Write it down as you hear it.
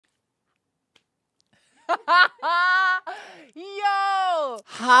Yo!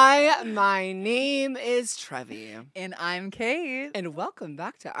 Hi, my name is Trevi. And I'm Kate. And welcome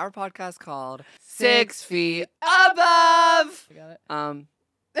back to our podcast called 6 Feet Above. You got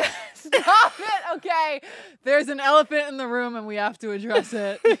it? Stop it! Okay. There's an elephant in the room and we have to address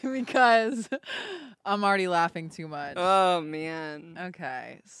it because I'm already laughing too much. Oh, man.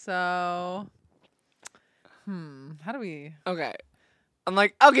 Okay. So, how do we... Okay. I'm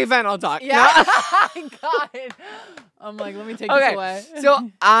like, okay, fine, I'll talk. Yeah. No. God. I'm like, let me take this away. So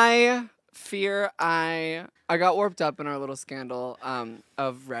I fear I got warped up in our little scandal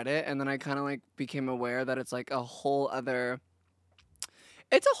of Reddit, and then I kind of like became aware that it's like a whole other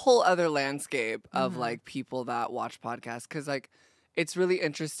landscape of like people that watch podcasts, because like it's really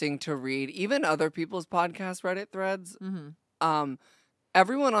interesting to read even other people's podcast Reddit threads.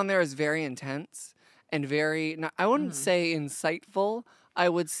 Everyone on there is very intense and very, I wouldn't say insightful. I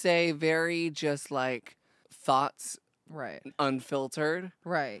would say very just like thoughts, right, unfiltered,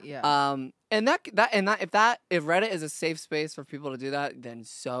 right, yeah. And if Reddit is a safe space for people to do that, then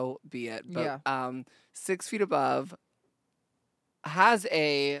so be it. But 6 Feet Above has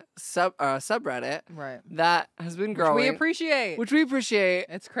a subreddit that has been growing, which we appreciate.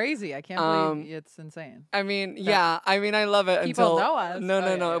 It's crazy. I can't believe it's insane. I mean, I love it. People know us.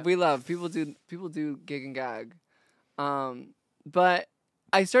 No. We love people do gig and gag. But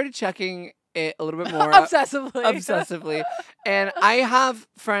I started checking it a little bit more obsessively, and I have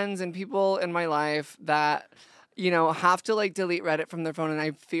friends and people in my life that, you know, have to like delete Reddit from their phone, and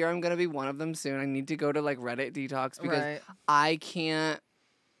I fear I'm gonna be one of them soon. I need to go to like Reddit detox because I can't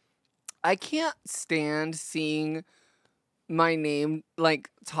stand seeing my name like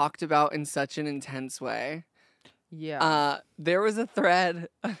talked about in such an intense way. Yeah. There was a thread,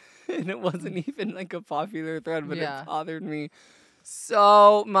 and it wasn't even like a popular thread, but it bothered me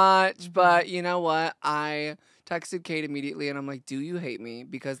so much. But you know what? I texted Kate immediately, and I'm like, "Do you hate me?"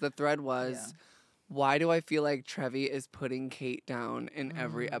 Because the thread was, why do I feel like Trevi is putting Kate down in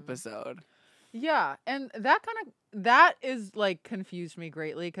every episode? Yeah, and that is like confused me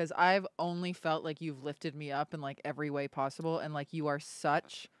greatly because I've only felt like you've lifted me up in like every way possible, and like you are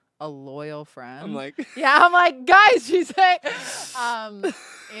such a loyal friend. I'm like, I'm like, guys, she's saying,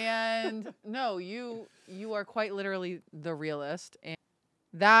 and no, you are quite literally the realist, and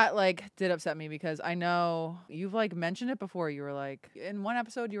that like did upset me because I know you've like mentioned it before. You were like, in one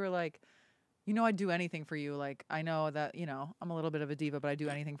episode, you were like, you know, I'd do anything for you. Like, I know that, you know, I'm a little bit of a diva, but I do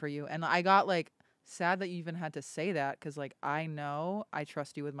anything for you. And I got like sad that you even had to say that because like I know I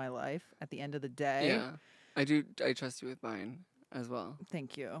trust you with my life at the end of the day. Yeah, I do. I trust you with mine as well.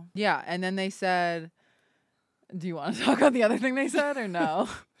 Thank you. Yeah. And then they said, do you want to talk about the other thing they said or no?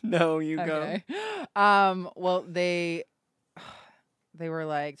 No, you go. Well, they were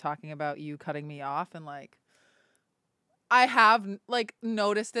like talking about you cutting me off, and like I have like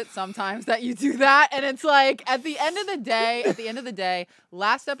noticed it sometimes that you do that, and it's like at the end of the day,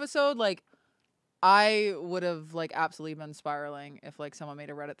 last episode, like I would have like absolutely been spiraling if like someone made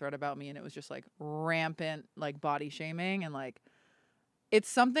a Reddit thread about me and it was just like rampant like body shaming, and like it's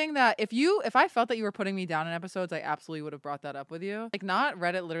something that if I felt that you were putting me down in episodes, I absolutely would have brought that up with you. Like not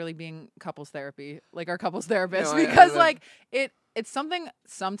Reddit literally being couples therapy, like our couples therapist, because like it's something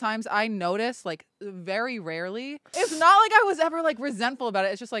sometimes I notice, like very rarely. It's not like I was ever like resentful about it.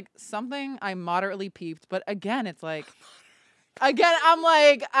 It's just like something I moderately peeped. But again, it's like, I'm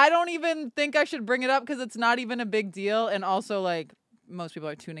like, I don't even think I should bring it up because it's not even a big deal. And also like most people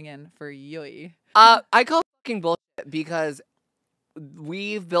are tuning in for Yui. I call fucking bullshit because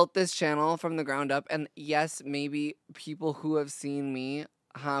we've built this channel from the ground up. And yes, maybe people who have seen me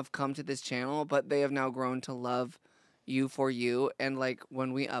have come to this channel, but they have now grown to love you for you, and like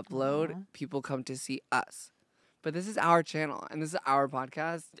when we upload, people come to see us. But this is our channel and this is our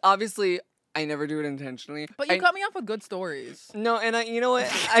podcast. Obviously, I never do it intentionally. But you cut me off with good stories. No, and you know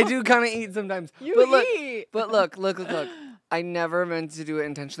what? I do kind of eat sometimes. But look. I never meant to do it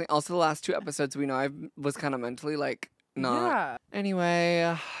intentionally. Also, the last 2 episodes, we know I was kind of mentally like not. Yeah. Anyway,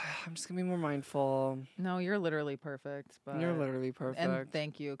 I'm just gonna be more mindful. No, you're literally perfect. But you're literally perfect. And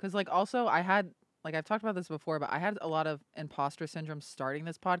thank you, because like also I had. Like, I've talked about this before, but I had a lot of imposter syndrome starting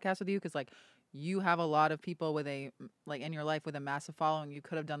this podcast with you because, like, you have a lot of people with in your life with a massive following you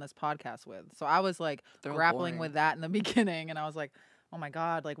could have done this podcast with. So I was, like, grappling with that in the beginning, and I was like, oh, my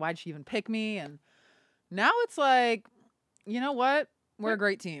God, like, why'd she even pick me? And now it's like, you know what? We're a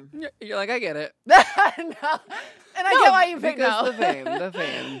great team. You're like, I get it. No. And I get why you picked me. The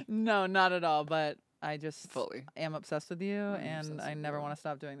fame. No, not at all, but I just fully am obsessed with you, and I never want to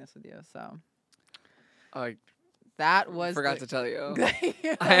stop doing this with you, so... That was Forgot to tell you.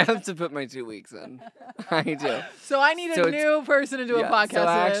 Yeah. I have to put my 2 weeks in. I do. So I need a new person to do a podcast So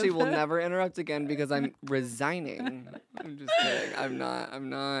I with. actually will never interrupt again because I'm resigning. I'm just kidding. I'm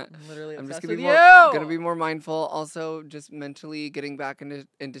not. Literally I'm just obsessed gonna be more mindful. Also, just mentally getting back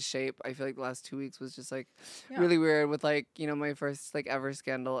into shape. I feel like the last 2 weeks was just like really weird with like, you know, my first like ever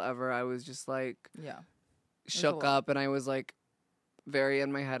scandal ever. I was just like shook up, and I was like very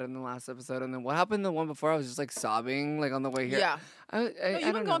in my head in the last episode. And then what happened the one before? I was just like sobbing like on the way here. Yeah. I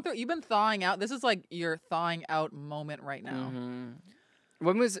You've been going through. You've been thawing out. This is like your thawing out moment right now.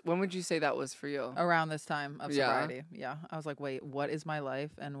 When would you say that was for you? Around this time of sobriety. Yeah. I was like, wait, what is my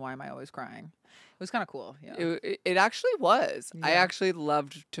life and why am I always crying? It was kind of cool. Yeah. It actually was. Yeah. I actually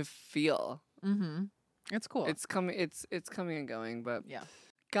loved to feel. It's cool. It's coming. It's coming and going. But yeah.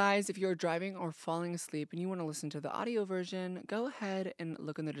 Guys, if you're driving or falling asleep and you want to listen to the audio version, go ahead and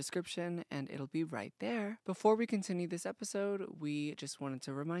look in the description and it'll be right there. Before we continue this episode, we just wanted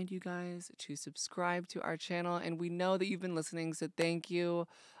to remind you guys to subscribe to our channel. And we know that you've been listening, so thank you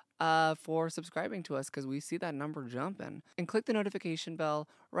for subscribing to us because we see that number jumping. And click the notification bell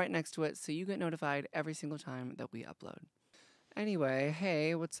right next to it so you get notified every single time that we upload. Anyway,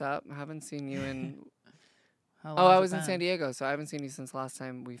 hey, what's up? I haven't seen you in... I was in San Diego, so I haven't seen you since last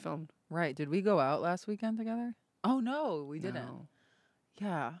time we filmed. Right. Did we go out last weekend together? Oh, no, we didn't. No.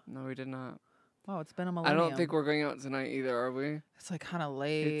 Yeah. No, we did not. Wow, it's been a millennium. I don't think we're going out tonight either, are we? It's like kind of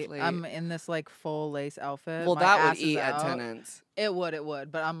late. It's late. I'm in this like full lace outfit. Well, my that ass would is eat out. attendance. It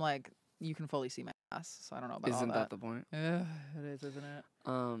would. But I'm like, you can fully see my ass, so I don't know about Isn't all that the point? Yeah, it is, isn't it?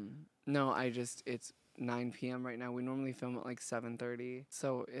 No, it's 9 p.m. right now. We normally film at like 7:30,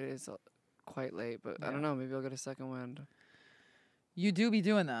 so it is quite late. But I don't know. Maybe I'll get a second wind. You do be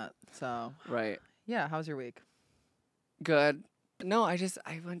doing that, so. Right. Yeah, how's your week? Good. No, I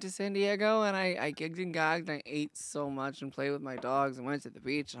went to San Diego and I gigged and gagged and I ate so much and played with my dogs and went to the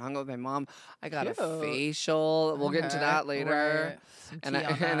beach and hung out with my mom. I got a facial. We'll get into that later. Right.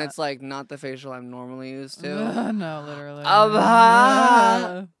 And it's like not the facial I'm normally used to. No, literally.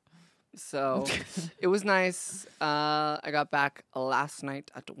 So it was nice. I got back last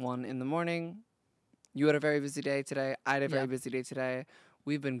night at 1 a.m. You had a very busy day today. I had a very busy day today.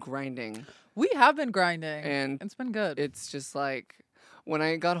 We've been grinding. We have been grinding. And it's been good. It's just like when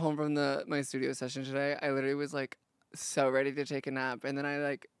I got home from my studio session today, I literally was like so ready to take a nap. And then I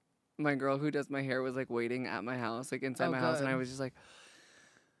like my girl who does my hair was like waiting at my house, like inside my house, and I was just like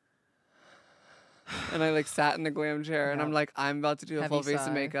and I like sat in the glam chair and I'm like, I'm about to do a full face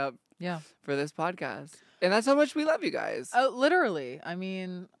of makeup for this podcast. And that's how much we love you guys. Literally. I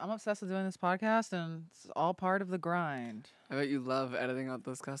mean, I'm obsessed with doing this podcast, and it's all part of the grind. I bet you love editing out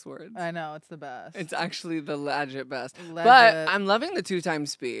those cuss words. I know. It's the best. It's actually the legit best. But I'm loving the 2x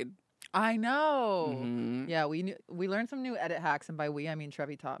speed. I know. Yeah, we learned some new edit hacks, and by we, I mean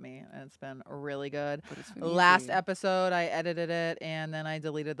Trevi taught me, and it's been really good. But it's been Last easy. episode, I edited it, and then I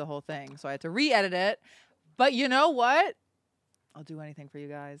deleted the whole thing, so I had to re-edit it. But you know what? I'll do anything for you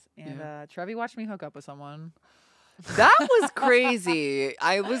guys. And Trevi watched me hook up with someone. That was crazy.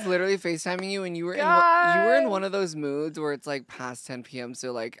 I was literally FaceTiming you, and you were in one of those moods where it's like past 10 p.m.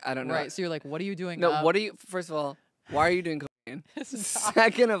 So like I don't know. Right. So you're like, what are you doing? No. What are you? First of all, why are you doing cocaine?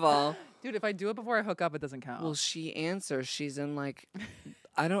 Second of all, dude, if I do it before I hook up, it doesn't count. Well, she answers. She's in like.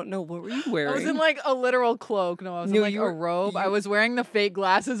 I don't know. What were you wearing? I was in like a literal cloak. No, I was in like a robe. I was wearing the fake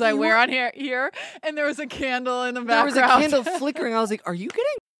glasses I wear on here, and there was a candle in the background. There was a candle flickering. I was like, are you getting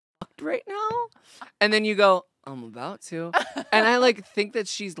fucked right now? And then you go, I'm about to. And I like think that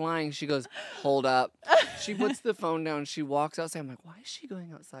she's lying. She goes, hold up. She puts the phone down. She walks outside. I'm like, why is she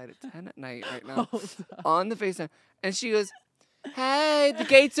going outside at 10 at night right now? On the FaceTime. And she goes, hey, the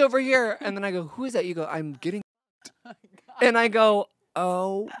gate's over here. And then I go, who is that? You go, I'm getting and I go,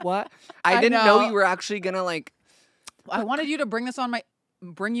 oh, what? I didn't know you were actually gonna like. I wanted you to bring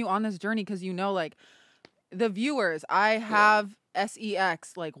you on this journey because you know, like, the viewers. I have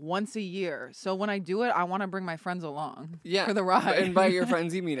SEX like once a year, so when I do it, I want to bring my friends along. For the ride. And by your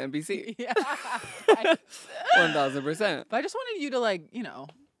friends, you mean NBC. 1000%. But I just wanted you to like, you know,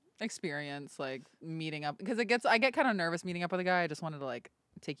 experience like meeting up because I get kind of nervous meeting up with a guy. I just wanted to like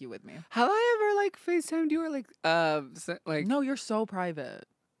take you with me. Have I ever like FaceTimed you or like No, you're so private.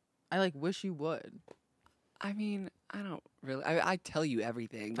 I like wish you would. I mean, I don't really. I tell you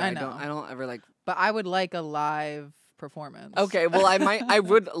everything, but I know. I don't ever like. But I would like a live performance. Okay, well, I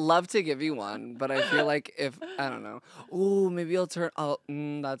would love to give you one, but I feel like if I don't know. Ooh, maybe I'll turn. Oh,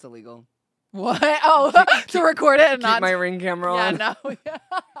 that's illegal. What? Oh, to record it and keep not my Ring camera on. Yeah, no.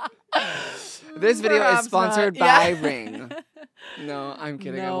 This video is sponsored by Ring. No, I'm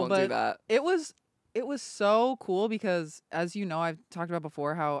kidding. I won't do that. It was it was so cool because, as you know, I've talked about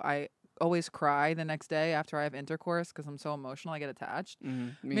before how I always cry the next day after I have intercourse because I'm so emotional. I get attached.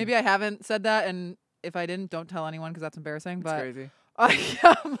 Maybe I haven't said that, and if I didn't, don't tell anyone because that's embarrassing. It's But crazy.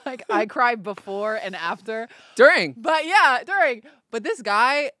 I'm like, I cry before and after. During. But yeah, during. But this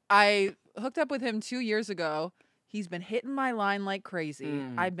guy, I hooked up with him 2 years ago. He's been hitting my line like crazy.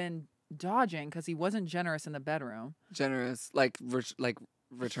 I've been dodging because he wasn't generous in the bedroom. Generous,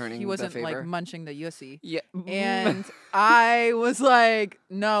 returning. He wasn't the favor. like munching the yussy. Yeah. And I was like,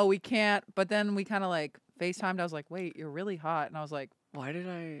 no, we can't. But then we kind of like FaceTimed. I was like, wait, you're really hot. And I was like, why did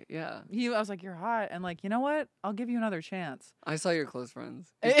I? Yeah. I was like, you're hot. And like, you know what? I'll give you another chance. I saw your close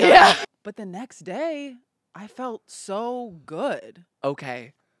friends. Yeah. But the next day, I felt so good.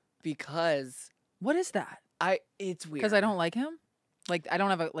 Okay. Because. What is that? It's weird. Because I don't like him? Like, I don't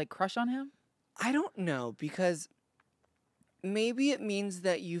have a crush on him? I don't know. Because maybe it means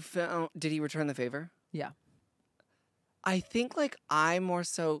that you found. Did he return the favor? Yeah. I think like I more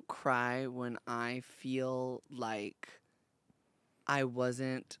so cry when I feel like I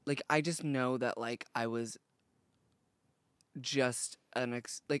wasn't like I just know that like I was just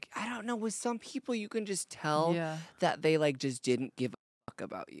like I don't know, with some people you can just tell that they like just didn't give a fuck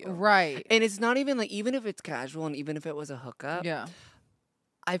about you. Right. And it's not even like, even if it's casual and even if it was a hookup. Yeah.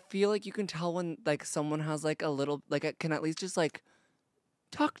 I feel like you can tell when like someone has like a little like can at least just like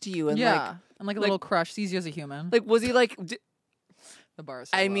talk to you and like and like a little crush, sees you as a human. Like was he like the bar is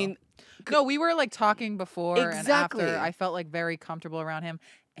so I low. mean no, we were like talking before Exactly. and after. I felt like very comfortable around him.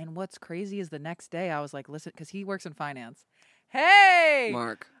 And what's crazy is the next day I was like, listen, because he works in finance. Hey,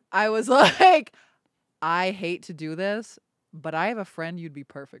 Mark. I was like, I hate to do this, but I have a friend you'd be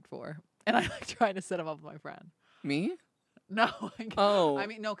perfect for. And I like trying to set him up with my friend. Me? No. Oh. I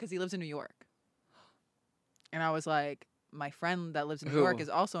mean, no, because he lives in New York. And I was like, my friend that lives in New York is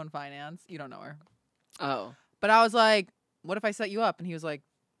also in finance. You don't know her. Oh. But I was like, what if I set you up? And he was like,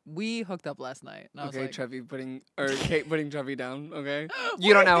 we hooked up last night. And I was Okay, like, Kate putting Trevi down, okay?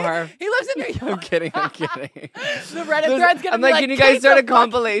 You don't know her. He lives in New York. I'm kidding. The Reddit thread's gonna I'm be like, can you guys Kate start a the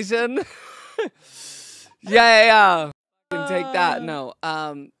compilation? yeah. Take that. No.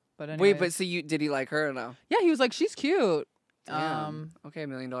 But anyways. Wait, but so did he like her or no? Yeah, he was like, she's cute. Okay, $1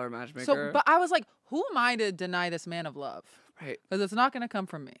 million matchmaker. So, but I was like, who am I to deny this man of love? Right. Because it's not gonna come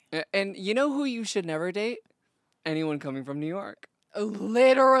from me. And you know who you should never date? Anyone coming from New York.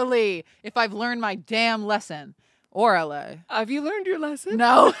 Literally, if I've learned my damn lesson. Or LA. Have you learned your lesson?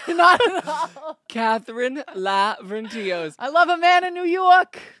 No, not at all. Catherine lavrentios. I love a man in New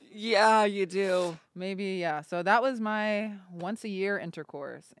York. Yeah, you do. Maybe, yeah. So that was my once a year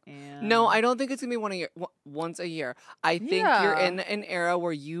intercourse. And no, I don't think it's gonna be once a year. I think you're in an era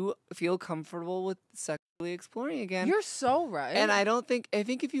where you feel comfortable with sexually exploring again. You're so right. And I think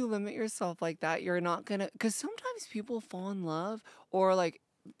if you limit yourself like that, you're not gonna. Because sometimes people fall in love or like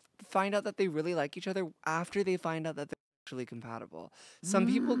find out that they really like each other after they find out that they're actually compatible. Some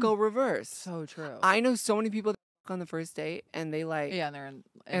people go reverse. So true. I know so many people that on the first date and they like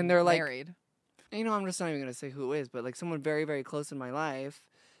and they're like married. You know, I'm just not even gonna say who it is, but like someone very, very close in my life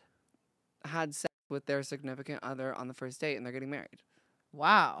had sex with their significant other on the first date and they're getting married.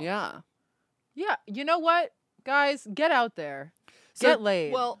 Wow. Yeah. Yeah. You know what, guys? Get out there. Get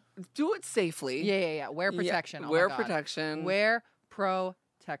laid. Well, do it safely. Yeah. Wear protection. Wear protection. Wear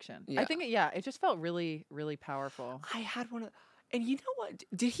protection. Yeah. I think it just felt really, really powerful. I had one of, and you know what?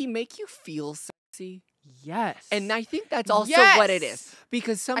 Did he make you feel sexy? Yes. And I think that's also what it is.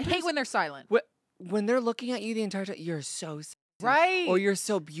 Because sometimes I hate when they're silent. When they're looking at you the entire time, you're so sexy. Right. Or you're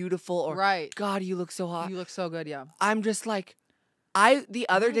so beautiful. Or right. God, you look so hot. You look so good, yeah. I'm just like, the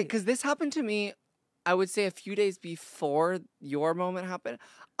other day, because this happened to me, I would say a few days before your moment happened.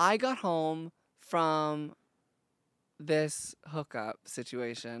 I got home from this hookup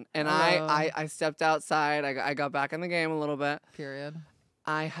situation. And I stepped outside. I got back in the game a little bit. Period.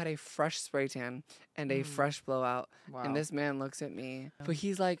 I had a fresh spray tan and a fresh blowout. Wow. And this man looks at me. But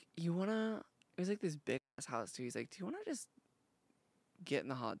he's like, you want to... It was like this big ass house too. He's like, do you want to just get in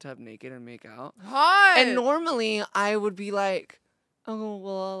the hot tub naked and make out? Hot! And normally I would be like, oh,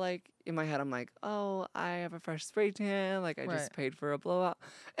 well, like in my head, I'm like, oh, I have a fresh spray tan. Like I just paid for a blowout.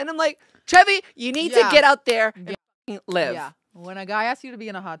 And I'm like, Trevi, you need to get out there and live. Yeah. When a guy asks you to be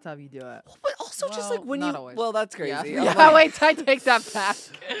in a hot tub, you do it. But also just like when you... always. Well, that's crazy. Yeah, like, wait, I take that back.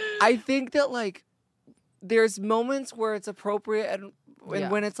 I think that like there's moments where it's appropriate and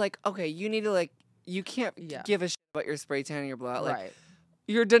when it's like, okay, you need to like, you can't give a shit about your spray tan and your blowout. Like,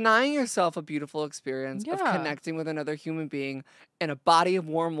 you're denying yourself a beautiful experience of connecting with another human being in a body of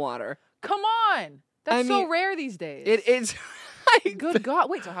warm water. Come on. That's so rare these days. It is. Good God.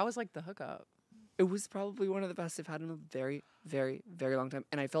 Wait, so how was like the hookup? It was probably one of the best I've had in a very, very, very long time.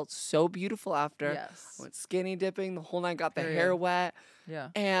 And I felt so beautiful after. Yes. I went skinny dipping the whole night, got the Period. hair wet. Yeah.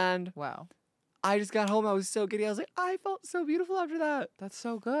 And Wow. I just got home. I was so giddy. I was like, I felt so beautiful after that. That's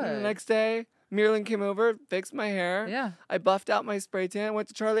so good. And the next day, Mirlin came over, fixed my hair. Yeah. I buffed out my spray tan, went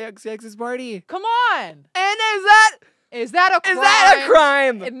to Charli XCX's party. Come on. And is that a crime? Is that a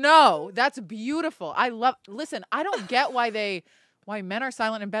crime? No, that's beautiful. Listen, I don't get why men are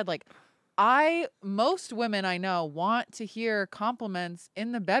silent in bed. Like, most women I know want to hear compliments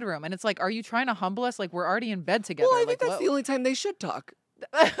in the bedroom. And it's like, are you trying to humble us? Like, we're already in bed together. Well, I think that's the only time they should talk.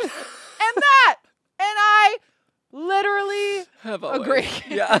 And I literally agree.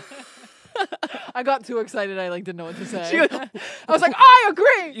 Yeah. I got too excited. I didn't know what to say. I was like, I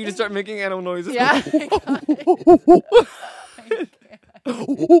agree. You just start making animal noises. Yeah.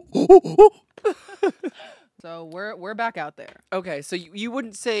 So we're back out there. Okay, so you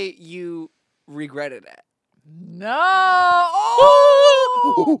wouldn't say you regretted it. No.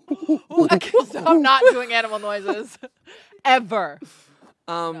 Oh! I can't stop not doing animal noises ever.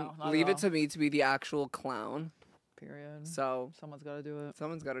 No, leave it to me to be the actual clown. Period. So someone's got to do it.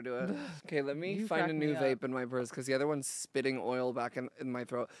 Someone's got to do it. Okay, let me You find a crack new me vape up. in my purse because the other one's spitting oil back in my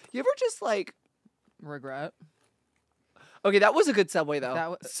throat. You ever just Regret? Okay, that was a good Subway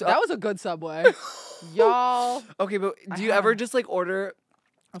though. That was a good Subway. Y'all. Okay, but do you ever just order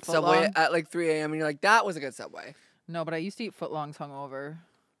A Subway footlong? at 3 a.m. and you're like, that was a good Subway? No, but I used to eat footlongs hungover.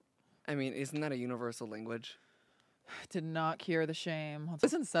 I mean, isn't that a universal language? Did not cure the shame. I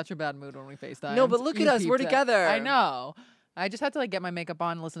was in such a bad mood when we FaceTimed. No, but look at us. We're peeped it. together. I know. I just had to get my makeup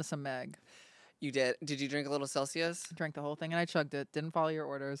on and listen to some Meg. You did. Did you drink a little Celsius? Drank the whole thing and I chugged it. Didn't follow your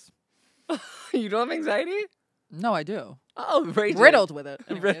orders. You don't have anxiety? No, I do. Oh, right. Riddled with it.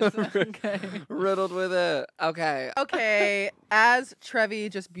 Anyways. Okay. Riddled with it. Okay. Okay. As Trevi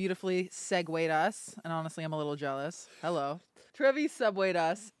just beautifully segued us, and honestly, I'm a little jealous. Hello. Trevi segued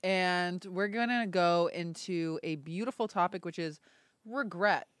us, and we're going to go into a beautiful topic, which is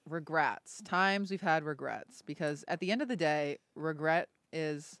regrets. Times we've had regrets. Because at the end of the day, regret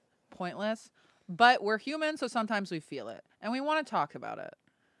is pointless, but we're human, so sometimes we feel it, and we want to talk about it.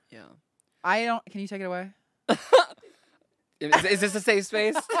 Yeah. Can you take it away? Is this a safe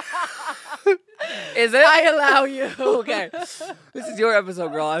space? Is it? I allow you. Okay. This is your episode,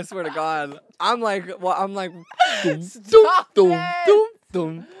 girl. I swear to God. I'm like, Stop dum, it.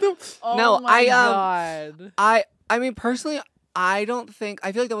 dum. Oh No, my God. I mean, personally, I feel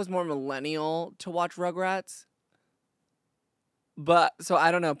like that was more millennial to watch Rugrats. But, so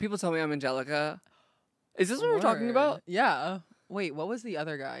I don't know. People tell me I'm Angelica. Is this what we're talking about? Yeah. Wait, what was the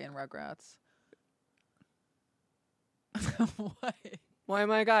other guy in Rugrats? What? Why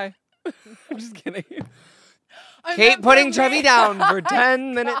am I a guy? I'm just kidding. I Kate meant putting for Trevi me. down for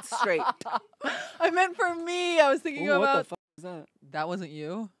 10 minutes straight. I meant for me. I was thinking Ooh, about. what the fuck is that? That wasn't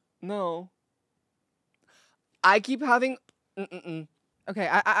you? No. I keep having. Okay,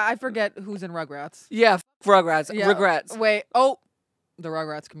 I forget who's in Rugrats. Yeah, Rugrats. Yeah. Regrets. Wait. Oh, the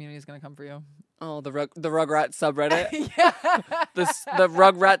Rugrats community is gonna come for you. Oh, the Rugrats subreddit. Yeah. the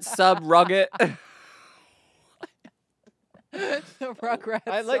Rugrats sub-rugget. The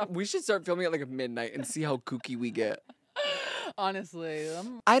Rugrats. We should start filming at midnight and see how kooky we get. Honestly,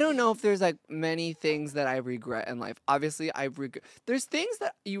 I don't know if there's many things that I regret in life. Obviously, there's things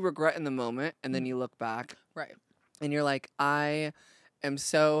that you regret in the moment and then you look back. Right. And you're like, I am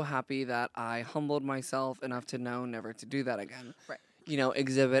so happy that I humbled myself enough to know never to do that again. Right.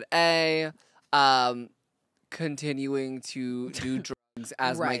 Exhibit A, continuing to do drugs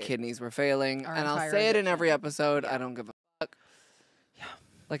as my Right. kidneys were failing. Our And I'll entire say it in every addiction. episode. Yeah. I don't give a fuck. Yeah.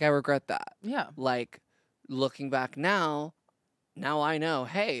 I regret that. Yeah. Looking back now I know,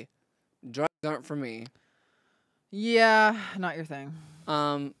 hey, drugs aren't for me. Yeah, not your thing.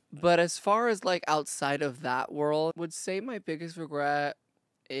 But as far as outside of that world, would say my biggest regret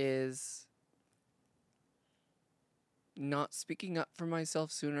is not speaking up for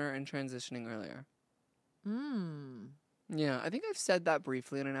myself sooner and transitioning earlier. Yeah, I think I've said that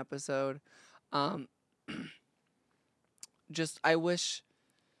briefly in an episode. I wish.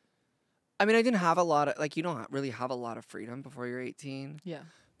 I mean, I didn't have a lot of you don't really have a lot of freedom before you're 18. Yeah.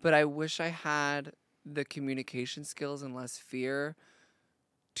 But I wish I had the communication skills and less fear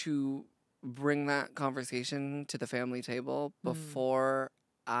to bring that conversation to the family table before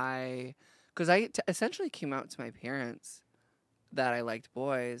because I essentially came out to my parents that I liked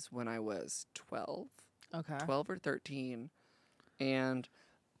boys when I was 12. Okay. 12 or 13. And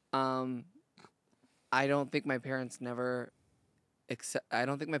I don't think my parents never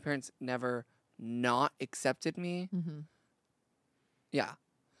not accepted me. Mm-hmm. Yeah.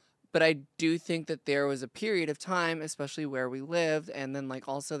 But I do think that there was a period of time, especially where we lived, and then like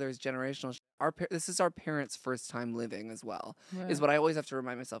also there's generational. This is our parents' first time living as well, is Right. what I always have to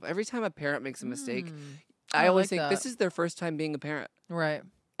remind myself. Every time a parent makes a mistake, Mm. I I always like think that. this is their first time being a parent Right.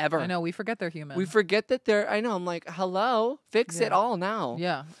 ever. I know, we forget they're human. We forget that they're. I know. I'm like, hello, fix it Yeah. all now.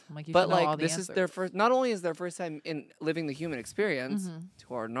 Yeah. I'm like, you But should know all like, the this answers. is their first. Not only is their first time in living the human experience, Mhm.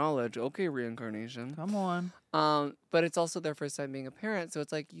 to our knowledge. Okay, reincarnation. Come on. But it's also their first time being a parent, so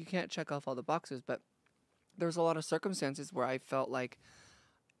it's like you can't check off all the boxes. But there's a lot of circumstances where I felt like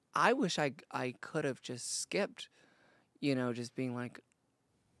I wish I could have just skipped, just being like,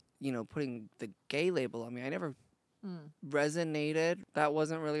 putting the gay label on me. I never resonated. That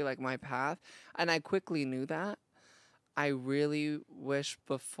wasn't really like my path, and I quickly knew that. I really wish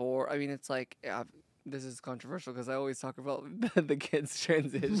before. I mean, it's like this is controversial because I always talk about the kids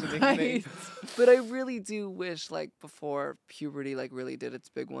transitioning thing, but I really do wish like before puberty like really did its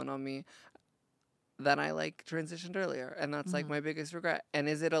big one on me, that I like transitioned earlier, and that's like my biggest regret. And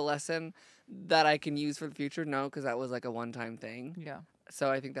is it a lesson that I can use for the future? No, because that was like a one-time thing. Yeah. So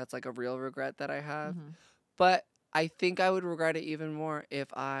I think that's like a real regret that I have. Mhm. But I think I would regret it even more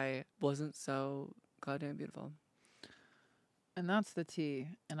if I wasn't so goddamn beautiful. And that's the tea.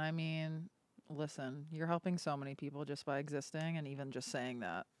 And I mean, listen, you're helping so many people just by existing, and even just saying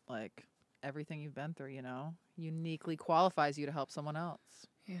that, like, everything you've been through, uniquely qualifies you to help someone else.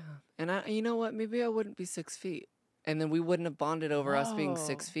 Yeah. And you know what? Maybe I wouldn't be 6 feet. And then we wouldn't have bonded over us being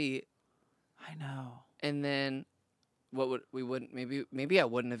 6 feet. I know. And then maybe I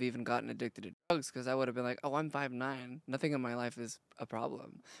wouldn't have even gotten addicted to drugs, because I would have been like, oh, I'm 5'9". Nothing in my life is a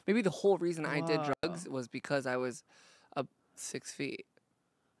problem. Maybe the whole reason I did drugs was because I was 6 feet.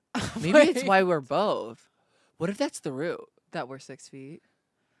 Maybe it's why we're both. What if that's the root? That we're 6 feet.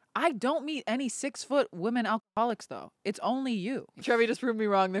 I don't meet any 6-foot women alcoholics, though. It's only you. Trevi just proved me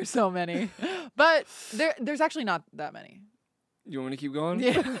wrong. There's so many. But there's actually not that many. You want me to keep going?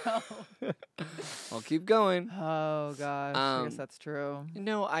 Yeah, no. I'll keep going. Oh, gosh. I guess that's true.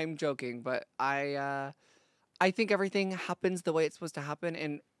 No, I'm joking, but I think everything happens the way it's supposed to happen,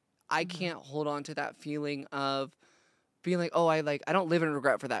 and I can't hold on to that feeling of being like, oh, I don't live in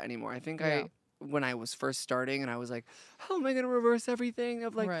regret for that anymore. I think when I was first starting and I was like, how am I going to reverse everything?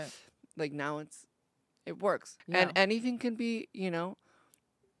 Of like now it works. Yeah. And anything can be,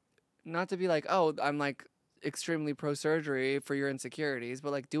 not to be like, oh, I'm like extremely pro surgery for your insecurities,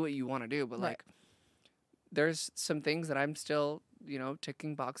 but like do what you want to do. But like there's some things that I'm still,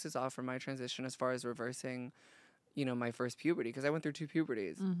 ticking boxes off from my transition as far as reversing, my first puberty, because I went through 2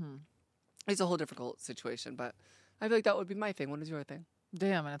 puberties. Mm-hmm. It's a whole difficult situation, but I feel like that would be my thing. What is your thing?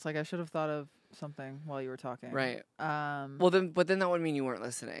 Damn, and it's like I should have thought of something while you were talking. Right. But then that would mean you weren't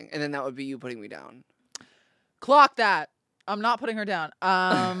listening, and then that would be you putting me down. Clock that. I'm not putting her down.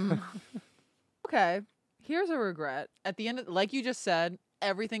 Okay. Here's a regret. At the end, like you just said,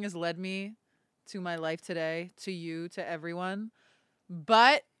 everything has led me to my life today, to you, to everyone.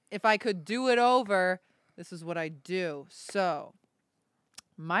 But if I could do it over, this is what I do. So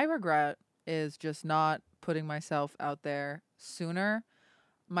my regret is just not putting myself out there sooner.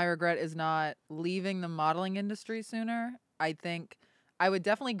 My regret is not leaving the modeling industry sooner. I think I would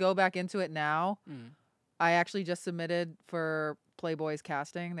definitely go back into it now. I actually just submitted for Playboy's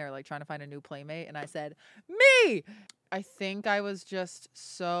casting. They're like trying to find a new playmate, and I said, me! I think I was just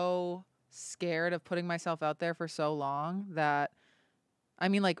so scared of putting myself out there for so long that, I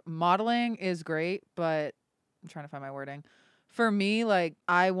mean, like, modeling is great, but I'm trying to find my wording. For me, like,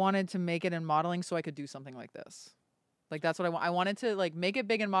 I wanted to make it in modeling so I could do something like this. Like, that's what I want. I wanted to, like, make it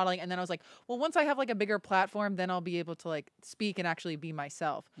big in modeling, and then I was like, well, once I have, like, a bigger platform, then I'll be able to, like, speak and actually be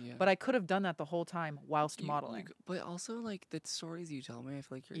myself. Yeah. But I could have done that the whole time whilst modeling. But also, like, the stories you tell me, I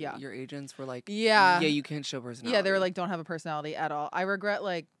feel like your agents were like, yeah, you can't show personality. Yeah, they were like, don't have a personality at all. I regret,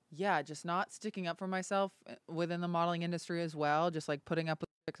 like, just not sticking up for myself within the modeling industry as well. Just, like, putting up with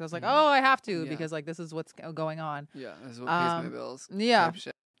it because I was like, oh, I have to because, like, this is what's going on. Yeah, this is what pays my bills. Yeah. Type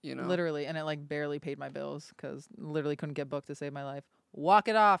shit. Literally, and it like barely paid my bills because literally couldn't get booked to save my life. Walk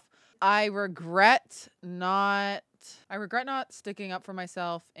it off. I regret not sticking up for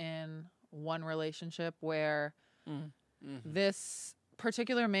myself in one relationship where this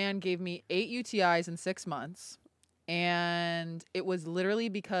particular man gave me 8 UTIs in 6 months, and it was literally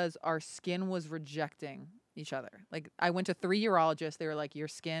because our skin was rejecting each other. Like, I went to 3 urologists. They were like, your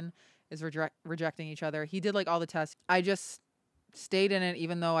skin is rejecting each other. He did like all the tests. I just stayed in it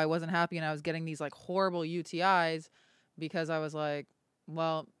even though I wasn't happy, and I was getting these like horrible UTIs because I was like,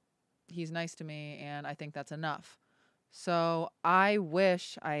 well, he's nice to me and I think that's enough. So I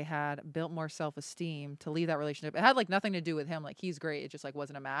wish I had built more self-esteem to leave that relationship. It had like nothing to do with him. Like he's great. It just like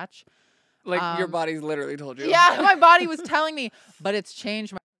wasn't a match. Like your body's literally told you. Yeah, my body was telling me, but it's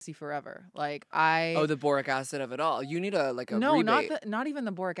changed my pussy forever. Like Oh, the boric acid of it all. You need a no, rebate. not even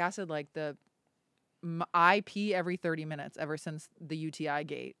the boric acid. Like I pee every 30 minutes ever since the UTI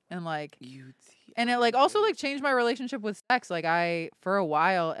gate, and like and it like also like changed my relationship with sex. Like for a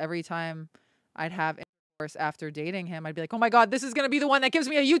while, every time I'd have intercourse after dating him, I'd be like, oh my god, this is gonna be the one that gives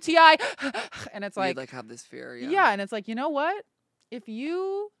me a UTI, and it's You'd like have this fear. yeah, and it's like, you know what? If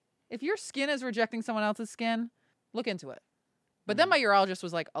your skin is rejecting someone else's skin, look into it. But then my urologist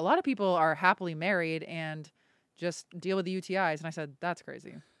was like, a lot of people are happily married and just deal with the UTIs, and I said, that's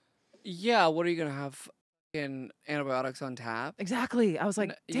crazy. Yeah, what are you gonna have in antibiotics on tap? Exactly. I was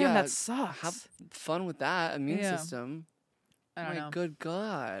like, damn, that sucks. Have fun with that immune system. I don't know. Good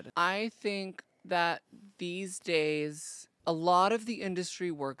God. I think that these days, a lot of the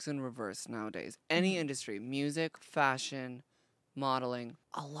industry works in reverse nowadays. Any industry, music, fashion, modeling,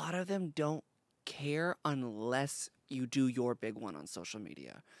 a lot of them don't care unless you do your big one on social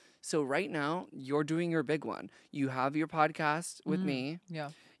media. So right now, you're doing your big one. You have your podcast with me. Yeah.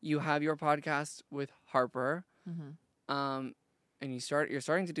 You have your podcast with Harper. And you're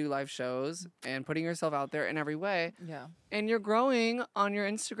starting to do live shows and putting yourself out there in every way. Yeah. And you're growing on your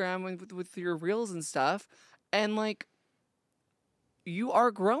Instagram with your reels and stuff. And like you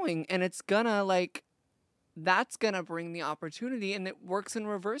are growing, and it's gonna like that's gonna bring the opportunity, and it works in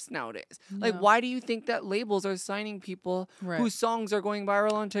reverse nowadays. Yeah. Like, why do you think that labels are signing people whose songs are going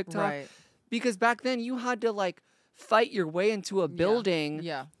viral on TikTok? Right. Because back then you had to like fight your way into a building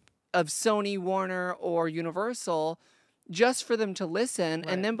of Sony, Warner, or Universal just for them to listen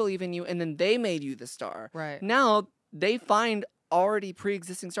and then believe in you, and then they made you the star. Right. Now they find already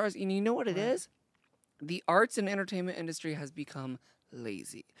pre-existing stars, and you know what it is? The arts and entertainment industry has become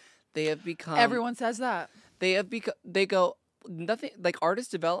lazy. They have become... Everyone says that. They have become... They go... Nothing... Like,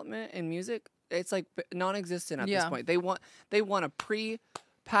 artist development in music, it's, like, non-existent at this point. They want a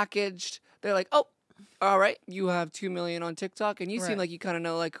pre-packaged... They're like, oh, all right, you have 2 million on TikTok, and you seem like you kind of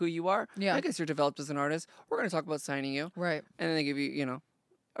know, like, who you are. Yeah. I guess you're developed as an artist. We're going to talk about signing you. Right. And then they give you, you know,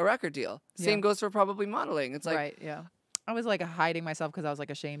 a record deal. Same goes for probably modeling. It's like... Right, yeah. I was, like, hiding myself because I was,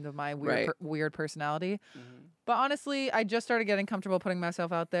 like, ashamed of my weird personality. But honestly, I just started getting comfortable putting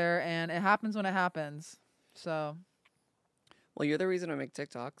myself out there, and it happens when it happens. So. Well, you're the reason I make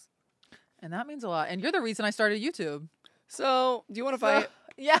TikToks. And that means a lot. And you're the reason I started YouTube. So, do you want to fight?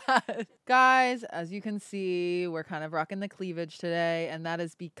 Yeah. Guys, as you can see, we're kind of rocking the cleavage today, and that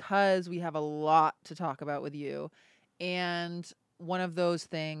is because we have a lot to talk about with you. And one of those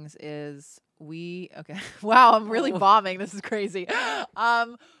things is okay. Wow, I'm really bombing. This is crazy.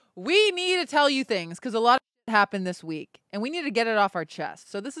 We need to tell you things because a lot of shit happened this week, and we need to get it off our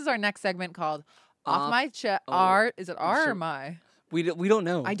chest. So this is our next segment called Off My Chest. Is it R or my? We don't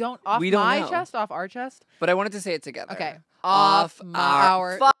know. I don't. Off my chest? Off our chest? But I wanted to say it together. Okay. Off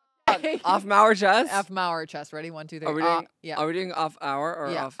our off our chest? Off our chest. Ready? 1, 2, 3. Are we doing off our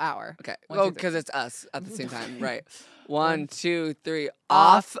or off? Our. Okay. Because it's us at the same time. Right. 1, 2, 3.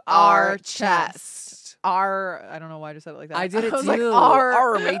 Off our chest. I don't know why I just said it like that. I did it too. Like,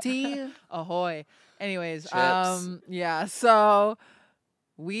 R, matey. Ahoy. Anyways, Chips. yeah. So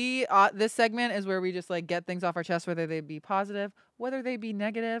we this segment is where we just like get things off our chest, whether they be positive, whether they be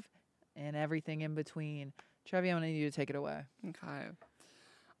negative, and everything in between. Trevi, I'm gonna need you to take it away. Okay.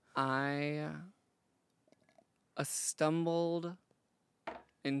 I stumbled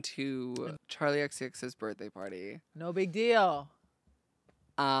into Charli XCX's birthday party. No big deal.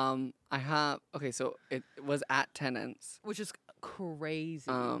 So it was at Tenants. Which is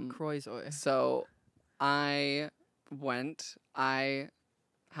crazy. Crazy. So I went. I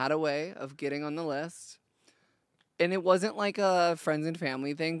had a way of getting on the list. And it wasn't like a friends and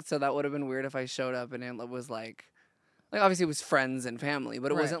family thing, so that would have been weird if I showed up and it was like obviously it was friends and family,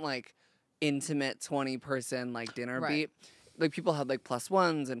 but it wasn't like intimate 20-person like dinner beat. Like people had like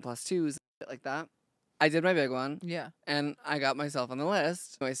 +1s and +2s and shit like that. I did my big one. Yeah. And I got myself on the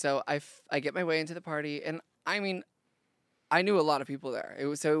list. Anyway, so I get my way into the party, and I mean, I knew a lot of people there. It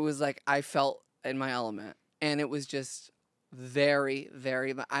was like I felt in my element, and it was just very,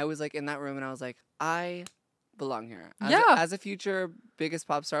 very. I was like in that room, and I was like, I belong here. As a future biggest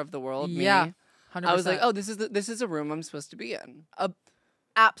pop star of the world. Yeah. Me, 100%. I was like, oh, this is a room I'm supposed to be in.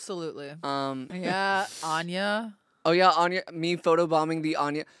 Absolutely. Yeah, Anya. Oh yeah, Anya, me photobombing the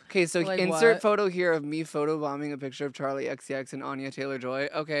Anya. Okay, so like insert what? Photo here of me photobombing a picture of Charli XCX and Anya Taylor-Joy.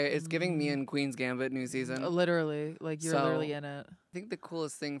 Okay, it's giving me in Queen's Gambit new season. Literally, like you're literally in it. I think the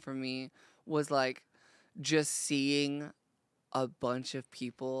coolest thing for me was like just seeing a bunch of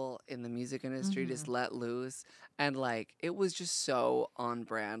people in the music industry just let loose, and like it was just so on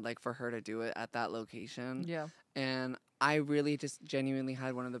brand, like for her to do it at that location. Yeah. And I really just genuinely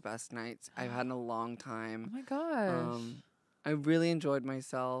had one of the best nights I've had in a long Oh time. my gosh. I really enjoyed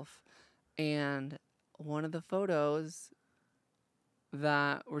myself, and one of the photos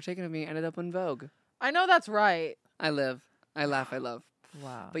that were taken of me ended up in Vogue. I know that's right. I live, I laugh, I love.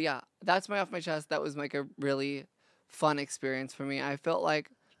 Wow. But yeah, that's my off my chest. That was like a really fun experience for me. I felt like,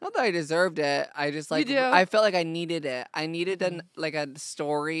 not that I deserved it. I just like, You do. I felt like I needed it. I needed like a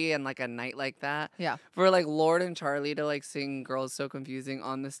story and like a night like that. Yeah. For like Lord and Charlie to like sing Girls So Confusing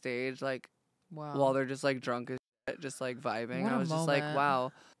on the stage, like Wow. while they're just like drunk as shit, just like vibing. What I a was just like, moment.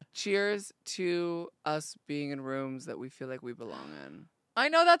 wow. Cheers to us being in rooms that we feel like we belong in. I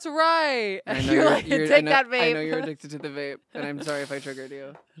know that's right. And I know You're like, take that vape. I know you're addicted to the vape, and I'm sorry if I triggered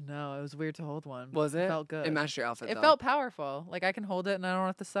you. No, it was weird to hold one. Was it? Felt good. It matched your outfit, It though. felt powerful. Like I can hold it and I don't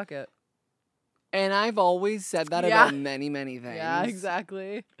have to suck it. And I've always said that Yeah. about many, many things. Yeah,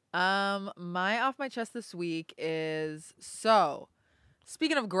 exactly. My off my chest this week is, so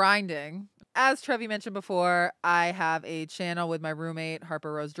speaking of grinding, as Trevi mentioned before, I have a channel with my roommate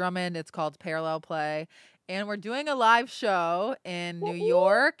Harper Rose Drummond. It's called Parallel Play, and we're doing a live show in New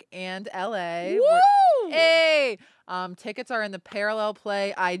York and LA. Woo! Hey, tickets are in the Parallel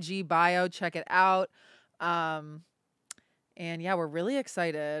Play IG bio. Check it out. And yeah, we're really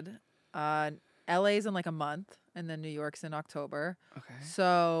excited. LA's in like a month, and then New York's in October. Okay.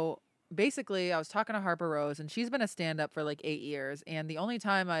 So basically, I was talking to Harper Rose, and she's been a stand-up for like 8 years, and the only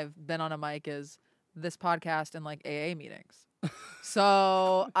time I've been on a mic is this podcast and like AA meetings.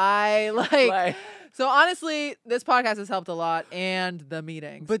 So I like, so honestly, this podcast has helped a lot, and the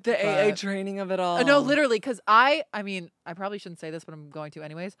meetings. But the AA training of it all. No, literally, because I mean, I probably shouldn't say this, but I'm going to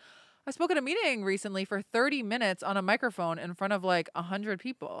anyways. I spoke at a meeting recently for 30 minutes on a microphone in front of like 100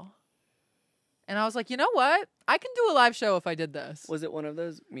 people. And I was like, you know what? I can do a live show if I did this. Was it one of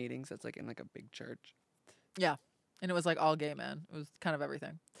those meetings that's like in like a big church? Yeah. And it was like all gay men. It was kind of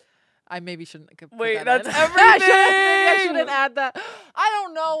everything. I maybe shouldn't put Wait, that that's in. everything! I shouldn't add that. I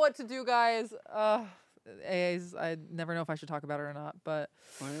don't know what to do, guys. AAs, I never know if I should talk about it or not, but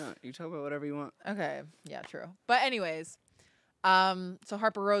Why not? You talk about whatever you want. okay. Yeah, true. But anyways, so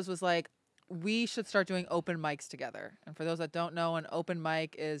Harper Rose was like, we should start doing open mics together. And for those that don't know, an open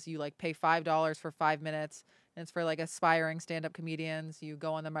mic is you like pay $5 for 5 minutes. And it's for like aspiring stand-up comedians. You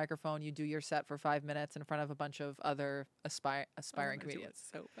go on the microphone, you do your set for 5 minutes in front of a bunch of other aspiring comedians.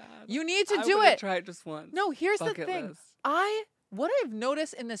 So bad. You need to I do wanna it. Try it just once. No, here's the Bucket thing. list. What I've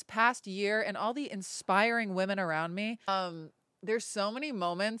noticed in this past year and all the inspiring women around me, there's so many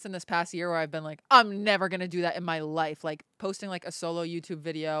moments in this past year where I've been like, I'm never going to do that in my life. Like posting like a solo YouTube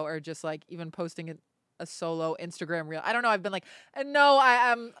video or just like even posting a solo Instagram reel. I don't know. I've been like, no,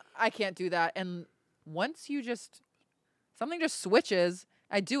 I can't do that. And once something just switches,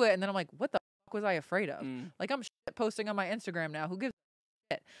 I do it. And then I'm like, what the fuck was I afraid of? Like I'm shit posting on my Instagram now. Who gives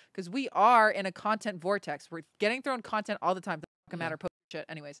a shit? Because we are in a content vortex. We're getting thrown content all the time. Doesn't fucking matter. Post shit.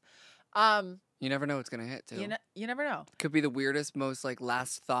 Anyways. You never know what's gonna hit too. You never know. Could be the weirdest, most like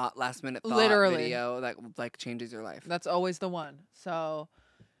last minute thought Literally. video that like changes your life. That's always the one. So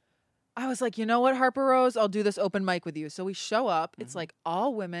I was like, you know what, Harper Rose, I'll do this open mic with you. So we show up. It's like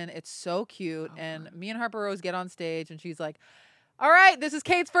all women. It's so cute. And me and Harper Rose get on stage, and she's like, all right, this is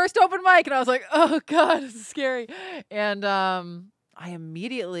Kate's first open mic. And I was like, oh God, this is scary. And I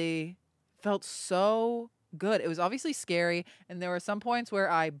immediately felt so good. It was obviously scary, and there were some points where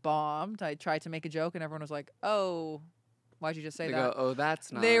I bombed. I tried to make a joke, and everyone was like, oh, why'd you just say They that? go, oh,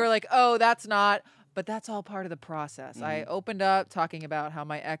 that's not. They were like, oh, that's not. But that's all part of the process. I opened up talking about how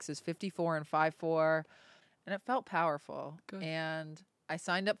my ex is 54 and 5'4", and it felt powerful. Good. And I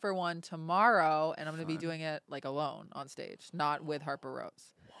signed up for one tomorrow, and I'm going to be doing it like alone on stage, not with Harper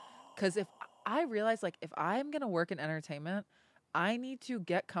Rose. Because if I realize, like, if I'm going to work in entertainment, I need to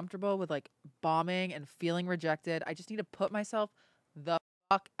get comfortable with like bombing and feeling rejected. I just need to put myself the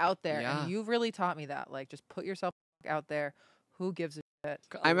fuck out there. Yeah. And you've really taught me that. Like, just put yourself out there. Who gives a shit?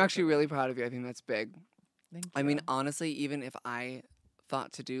 I'm actually really proud of you. I think that's big. Thank you. I mean, honestly, even if I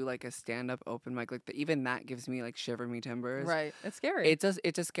thought to do like a stand-up open mic, like even that gives me like shiver me timbers. Right. It's scary. It's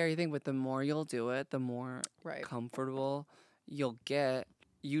a scary thing, but the more you'll do it, the more comfortable you'll get.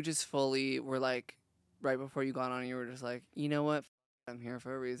 You just fully were like, right before you got on, you were just like, you know what? I'm here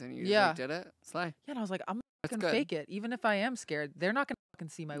for a reason. You just like, did it. Slay. Yeah, and I was like, I'm not That's gonna good. fake it. Even if I am scared, they're not gonna fucking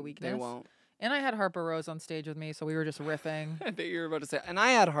see my weakness. They won't. And I had Harper Rose on stage with me, so we were just riffing. I think you were about to say, and I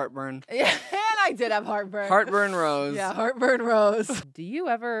had heartburn. Yeah, and I did have heartburn. Heartburn Rose. Yeah, heartburn Rose. Do you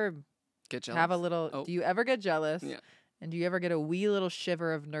ever Get jealous. Have a little. Oh. Do you ever get jealous? Yeah. And do you ever get a wee little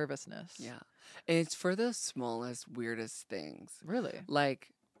shiver of nervousness? Yeah. And it's for the smallest, weirdest things. Really? Like,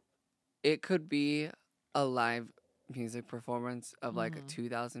 it could be a live music performance of like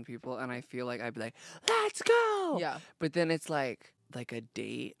 2,000 people, and I feel like I'd be like, let's go. Yeah. But then it's like a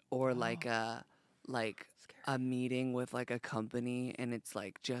date or like a meeting with like a company, and it's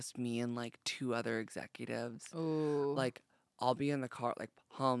like just me and like 2 other executives. Ooh. Like, I'll be in the car, like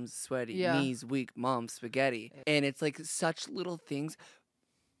palms sweaty, Yeah. knees weak, mom spaghetti. And it's like such little things.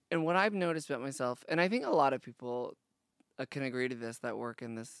 And what I've noticed about myself, and I think a lot of people can agree to this that work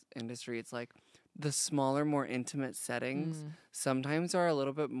in this industry, it's like the smaller, more intimate settings sometimes are a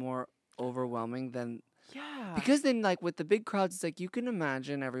little bit more overwhelming than. Yeah. Because then, like, with the big crowds, it's like you can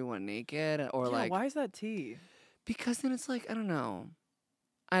imagine everyone naked or like. Why is that tea? Because then it's like, I don't know.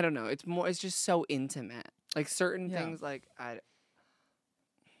 It's just so intimate. Like certain things, like I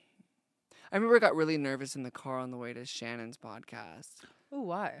remember I got really nervous in the car on the way to Shannon's podcast. Ooh,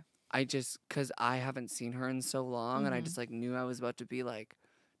 why? Because I haven't seen her in so long, and I just like knew I was about to be like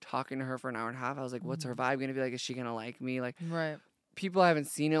talking to her for an hour and a half. I was like, what's her vibe gonna be like? Is she gonna like me? Like, right. People I haven't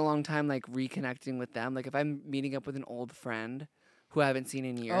seen in a long time, like reconnecting with them. Like if I'm meeting up with an old friend who I haven't seen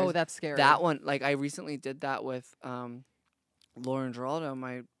in years. Oh, that's scary. That one, like I recently did that with Lauren Geraldo,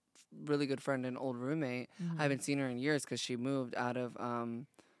 my really good friend and old roommate. I haven't seen her in years because she moved out of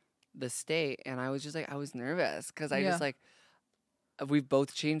the state, and I was just like, I was nervous because I just like, we've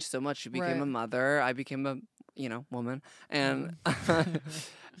both changed so much. She became a mother, I became a woman, and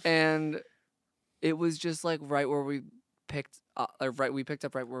and it was just like right where we picked up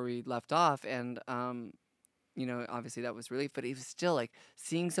right where we left off, and obviously that was relief, but it was still like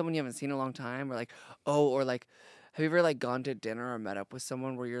seeing someone you haven't seen in a long time, or like have you ever like gone to dinner or met up with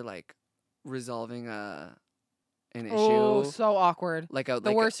someone where you're like resolving an issue? Oh, so awkward.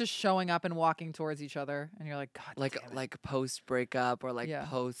 The worst is showing up and walking towards each other, and you're like, God, like post breakup or like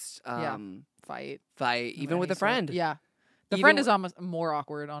post fight, even with a friend. Yeah, the friend is almost more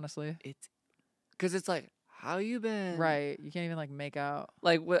awkward, honestly. It's because it's like, how you been? Right, you can't even like make out.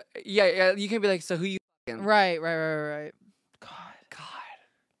 Like what? Yeah, you can't be like, so who you? Right. God,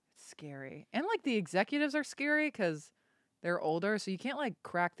 it's scary. And like the executives are scary because they're older, so you can't like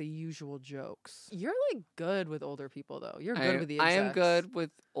crack the usual jokes. You're like good with older people though. You're good with the execs. I am good with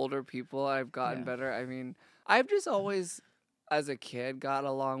older people. I've gotten better. I mean, I've just always, as a kid, got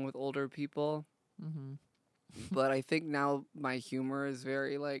along with older people. But I think now my humor is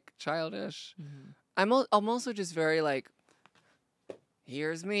very like childish. I'm also just very like,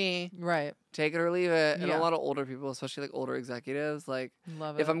 here's me. Right. Take it or leave it. And a lot of older people, especially like older executives, like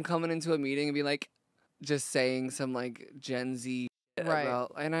love it. If I'm coming into a meeting and be like just saying some like Gen Z shit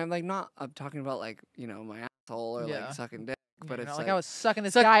about, and I'm like I'm talking about like, my asshole or like sucking dick. But it's like I was sucking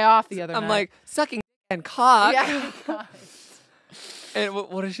this guy off the other night. I'm like sucking dick and cock. Yeah. And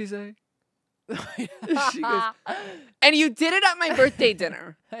what does she say? She goes, and you did it at my birthday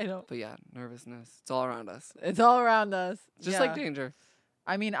dinner. I know. But yeah, nervousness. It's all around us. It's all around us. Just like danger.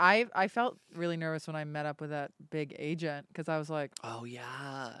 I mean, I felt really nervous when I met up with that big agent because I was like, oh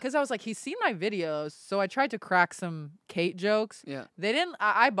yeah. Because I was like, he's seen my videos, so I tried to crack some Kate jokes. Yeah. They didn't.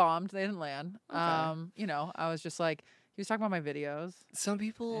 I bombed. They didn't land. Okay. I was just like, he was talking about my videos. Some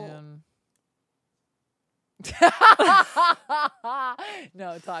people. And...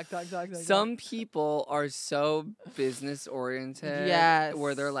 No, talk. Some people are so business oriented. Yes.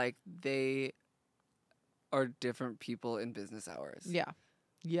 Where they're like, they are different people in business hours.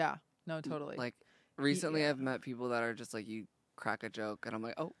 Yeah. No, totally. Like recently I've met people that are just like, you crack a joke and I'm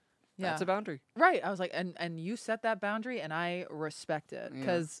like, oh, that's a boundary. Right. I was like, and you set that boundary and I respect it.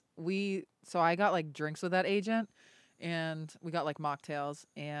 Because so I got like drinks with that agent and we got like mocktails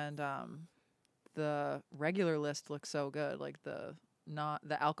and the regular list looks so good. Like not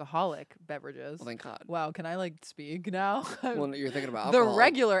the alcoholic beverages. Well, thank God. Wow. Can I like speak now? Well, you're thinking about alcohol. The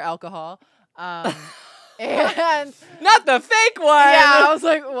regular alcohol. And not the fake one. Yeah, I was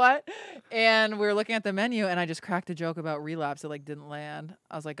like, what? And we were looking at the menu, and I just cracked a joke about relapse that like didn't land.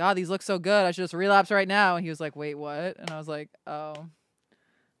 I was like, God, these look so good. I should just relapse right now. And he was like, wait, what? And I was like, oh,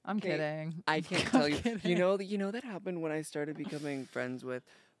 I'm kidding. I can't tell you. You know that happened when I started becoming friends with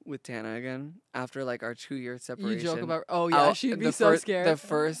Tana again after like our 2-year separation. You joke about, oh yeah, she'd be so scared. The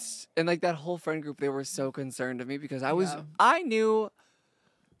first, and like that whole friend group, they were so concerned of me because I knew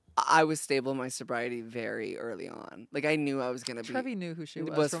I was stable in my sobriety very early on. Like I knew I was gonna be. Trevi knew who she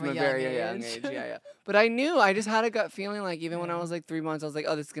was from a very young age. Yeah. But I knew. I just had a gut feeling. Like even when I was like 3 months, I was like,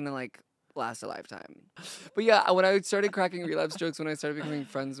 oh, this is gonna like last a lifetime. But yeah, when I started cracking relapse jokes, when I started becoming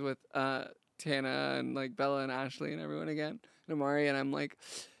friends with Tana and like Bella and Ashley and everyone again, and Amari, and I'm like,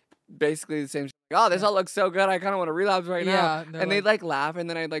 basically the same. Oh, this all looks so good. I kind of want to relapse right now. Yeah, And they'd like laugh, and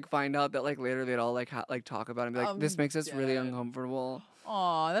then I'd like find out that like later they'd all like talk about it and be like, I'm this makes us really dead. uncomfortable.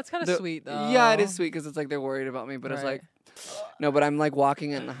 Aw, that's kind of sweet though. Yeah, it is sweet because it's like they're worried about me, but it's like, Right. no, but I'm like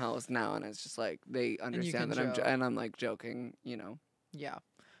walking in the house now, and it's just like they you understand can that joke. I'm like joking, you know. Yeah.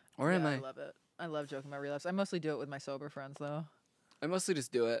 Or am I I? love it. I love joking about relapse. I mostly do it with my sober friends though. I mostly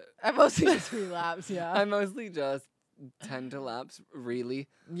just do it. I mostly just relapse. Yeah. I mostly just tend to lapse. Really.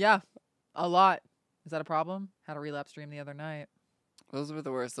 Yeah. A lot. Is that a problem? Had a relapse dream the other night. Those were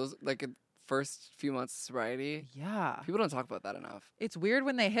the worst. Those like first few months of sobriety. Yeah. People don't talk about that enough. It's weird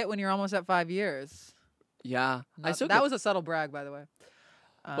when they hit when you're almost at 5 years. Yeah. That was a subtle brag, by the way.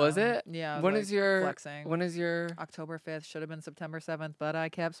 Was it? Yeah. When is your flexing? When is your October 5th. Should have been September 7th, but I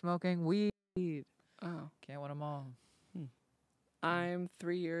kept smoking weed. Oh. Can't win them all. I'm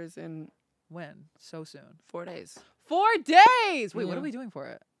 3 years and When? So soon. 4 days. 4 days! Wait, what Yeah. are we doing for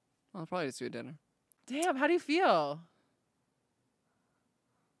it? I'll probably just do a dinner. Damn, how do you feel?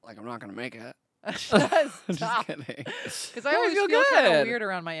 Like I'm not gonna make it. Just I'm stop. just kidding. Because I No, always feel kind of good. weird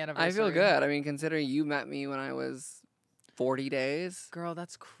around my anniversary. I feel good. I mean, considering you met me when I was 40 days. Girl,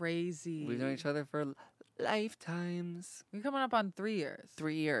 that's crazy. We've known each other for lifetimes. We're coming up on 3 years.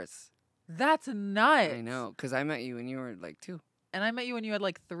 3 years. That's nuts. I know, because I met you when you were like 2. And I met you when you had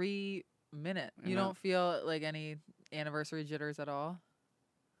like 3 minutes. I You know. don't feel like any anniversary jitters at all?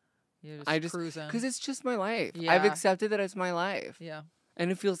 You're just I just cruising. because it's just my life. I've Yeah. accepted that it's my life, Yeah.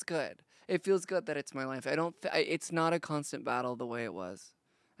 and it feels good. It feels good that it's my life. I don't. It's not a constant battle the way it was,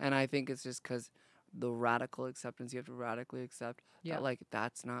 and I think it's just because the radical acceptance. You have to radically accept Yeah. that like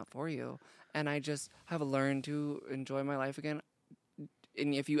that's not for you, and I just have learned to enjoy my life again.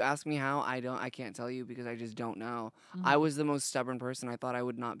 And if you ask me how, I can't tell you because I just don't know. I was the most stubborn person. I thought I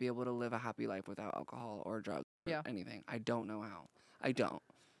would not be able to live a happy life without alcohol or drugs Yeah. or anything. I don't know how. I don't.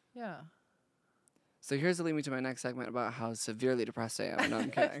 Yeah. So here's to lead me to my next segment about how severely depressed I am. No,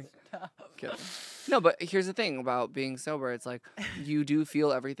 I'm kidding. Stop. Kidding. No, but here's the thing about being sober. It's like you do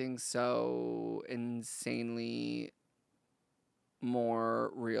feel everything so insanely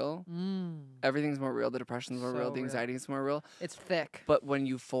more real. Everything's more real. The depression's more So real. The real. anxiety is more real. It's thick. But when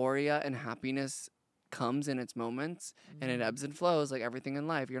euphoria and happiness comes in its moments and it ebbs and flows like everything in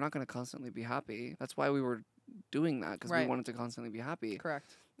life, you're not going to constantly be happy. That's why we were doing that, because we Right. wanted to constantly be happy.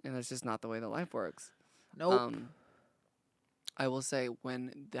 Correct. And that's just not the way that life works. Nope. I will say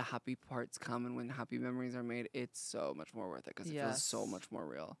when the happy parts come and when happy memories are made, it's so much more worth it because it feels so Yes. much more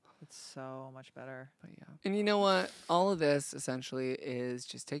real. It's so much better. But yeah. And you know what? All of this essentially is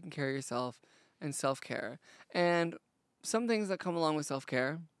just taking care of yourself and self-care. And some things that come along with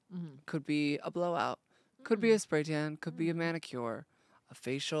self-care could be a blowout, could be a spray tan, could be a manicure, a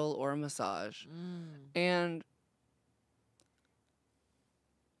facial, or a massage. And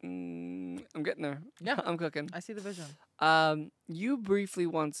I'm getting there. Yeah. I'm cooking. I see the vision. You briefly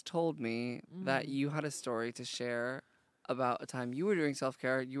once told me that you had a story to share about a time you were doing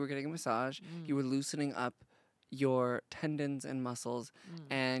self-care, you were getting a massage, you were loosening up your tendons and muscles,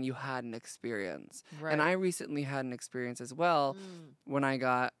 and you had an experience. Right. And I recently had an experience as well when I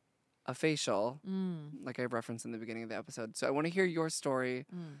got a facial, like I referenced in the beginning of the episode. So I want to hear your story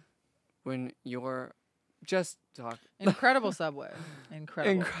when you're just talk. Incredible Subway.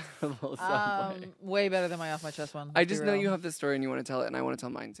 Incredible. Incredible Subway. Way better than my off my chest one. I let's be just know real. you have this story and you want to tell it, and I want to tell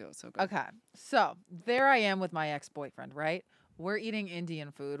mine too. So go. Okay. So there I am with my ex-boyfriend, right? We're eating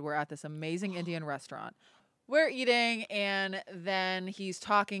Indian food. We're at this amazing Indian restaurant. We're eating, and then he's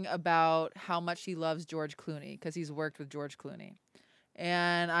talking about how much he loves George Clooney because he's worked with George Clooney.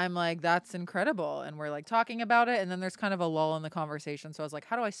 And I'm like, that's incredible. And we're like talking about it. And then there's kind of a lull in the conversation. So I was like,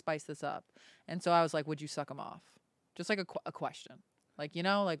 how do I spice this up? And so I was like, would you suck him off? Just like a question. Like, you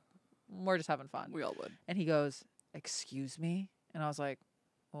know, like we're just having fun. We all would. And he goes, excuse me? And I was like,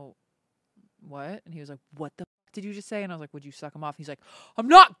 well, what? And he was like, what the fuck did you just say? And I was like, would you suck him off? He's like, I'm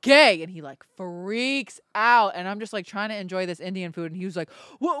not gay. And he like freaks out. And I'm just like trying to enjoy this Indian food. And he was like,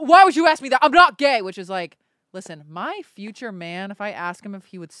 why would you ask me that? I'm not gay. Which is like, listen, my future man, if I ask him if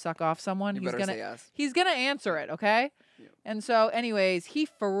he would suck off someone, You he's better say yes. he's gonna answer it, okay? Yeah. And so, anyways, he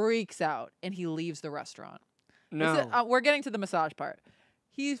freaks out and he leaves the restaurant. No. We're getting to the massage part.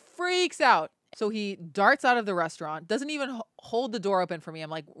 He freaks out. So he darts out of the restaurant, doesn't even hold the door open for me. I'm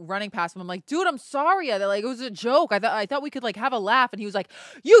like running past him. I'm like, dude, I'm sorry. Like, it was a joke. I thought we could like have a laugh. And he was like,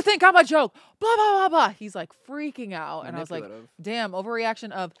 you think I'm a joke? Blah, blah, blah, blah. He's like freaking out. And I was like, damn,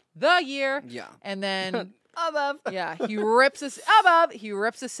 overreaction of the year. Yeah. And then Above. yeah, he rips a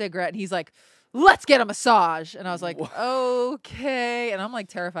cigarette and he's like, let's get a massage. And I was like, okay. And I'm like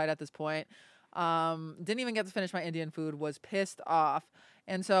terrified at this point. Didn't even get to finish my Indian food, was pissed off.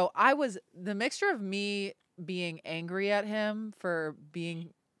 And so I was the mixture of me being angry at him for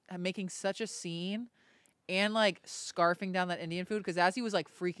making such a scene and like scarfing down that Indian food, because as he was like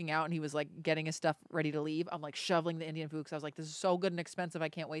freaking out and he was like getting his stuff ready to leave, I'm like shoveling the Indian food because I was like, this is so good and expensive, I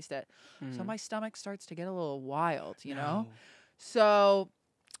can't waste it. So my stomach starts to get a little wild, you know? So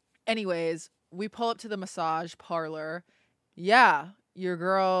anyways, we pull up to the massage parlor. Yeah, your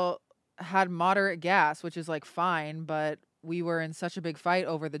girl had moderate gas, which is like fine, but we were in such a big fight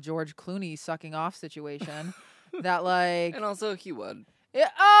over the George Clooney sucking off situation that like And also he would. yeah,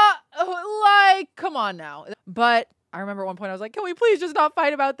 like, come on now. But I remember at one point I was like, can we please just not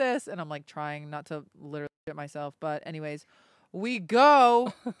fight about this? And I'm like trying not to literally shit myself. But anyways, we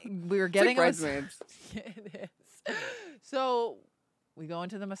go. We were getting bridesmaids. Yeah, it is. So we go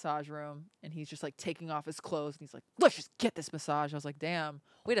into the massage room and he's just like taking off his clothes and he's like, let's just get this massage. I was like, damn,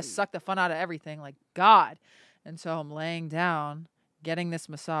 way to suck the fun out of everything. Like, God. And so I'm laying down, getting this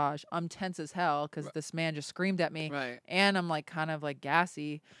massage. I'm tense as hell because this man just screamed at me. Right. And I'm like kind of like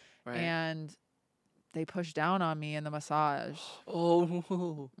gassy. Right. And they push down on me in the massage.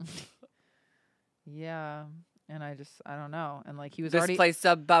 Oh. Yeah. And I don't know. And like he was this already. place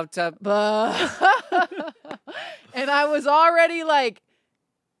about to. And I was already like,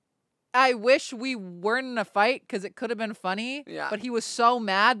 I wish we weren't in a fight because it could have been funny. Yeah. But he was so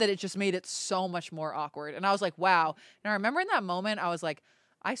mad that it just made it so much more awkward. And I was like, wow. And I remember in that moment, I was like,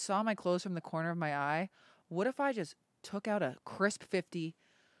 I saw my clothes from the corner of my eye. What if I just took out a crisp 50,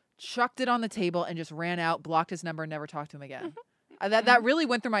 chucked it on the table, and just ran out, blocked his number, and never talked to him again? That really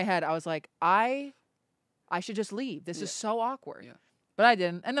went through my head. I was like, I should just leave. This is so awkward. Yeah. But I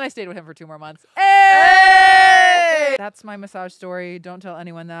didn't. And then I stayed with him for 2 more months. Hey! That's my massage story. Don't tell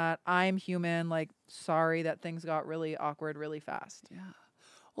anyone that. I'm human. Like, sorry that things got really awkward really fast. Yeah.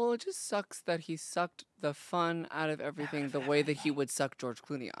 Well, it just sucks that he sucked the fun out of everything the way that he would suck George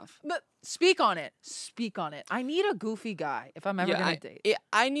Clooney off. But speak on it. Speak on it. I need a goofy guy if I'm ever going to date.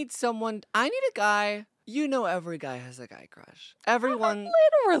 I need a guy. You know, every guy has a guy crush. Everyone.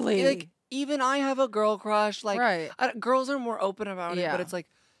 Literally. Like, even I have a girl crush. Like, right. Girls are more open about it, Yeah. but it's like,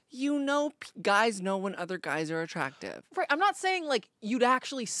 you know, guys know when other guys are attractive. Right. I'm not saying like you'd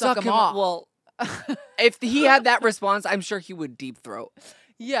actually suck him off. Well, if he had that response, I'm sure he would deep throat.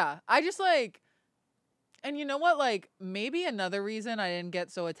 Yeah. I just like, and you know what? Like, maybe another reason I didn't get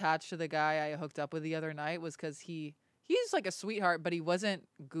so attached to the guy I hooked up with the other night was because he's like a sweetheart, but he wasn't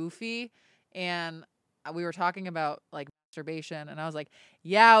goofy. And we were talking about like masturbation, and I was like,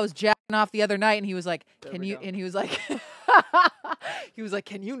 yeah, I was jacking off the other night, and he was like, can you? And he was like, he was like,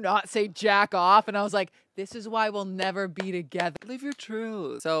 can you not say jack off? And I was like, this is why we'll never be together. Live your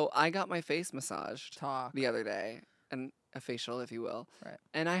truth. So I got my face massaged the other day, and a facial, if you will. Right.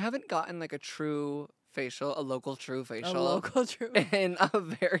 And I haven't gotten like a local true facial A in a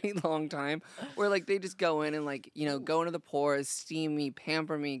very long time, where like they just go in and like, you know, go into the pores, steam me,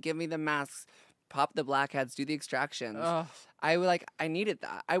 pamper me, give me the masks, pop the blackheads, do the extractions. Ugh. I needed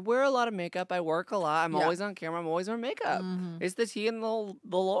that. I wear a lot of makeup. I work a lot. I'm Yeah. always on camera. I'm always wearing makeup. Mhm. It's the tea and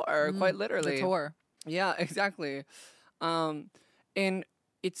the lore, quite literally. The tour. Yeah, exactly. And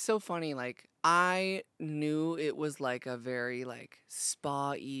it's so funny. Like, I knew it was like a very like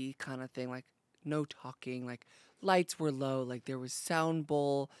spa-y kind of thing. Like, no talking. Like, lights were low. Like, there was sound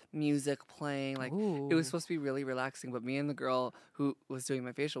bowl music playing. Like, it was supposed to be really relaxing. But me and the girl who was doing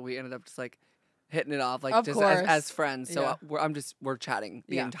my facial, we ended up just like hitting it off, like Of just course. as friends. So Yeah. we're chatting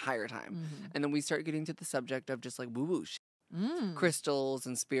the Yeah. entire time, Mhm. and then we start getting to the subject of just like woo woo Mm. crystals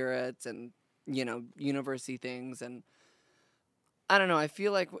and spirits and, you know, university things. And I don't know, I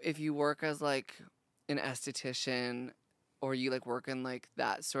feel like if you work as like an esthetician or you like work in like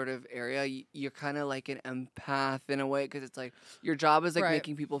that sort of area, you're kind of like an empath in a way, because it's like your job is like Right.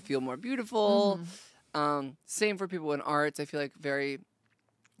 making people feel more beautiful. Mhm. Same for people in arts. I feel like very,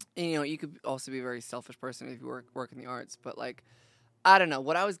 you know, you could also be a very selfish person if you work in the arts, but like, I don't know,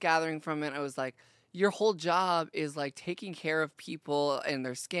 what I was gathering from it, I was like, your whole job is like taking care of people and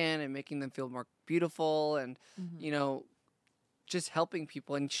their skin and making them feel more beautiful and, Mhm. you know, just helping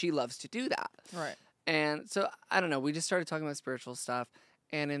people. And she loves to do that. Right. And so, I don't know, we just started talking about spiritual stuff.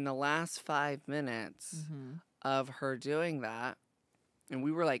 And in the last 5 minutes Mhm. of her doing that, and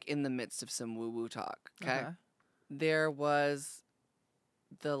we were like in the midst of some woo-woo talk, okay? There was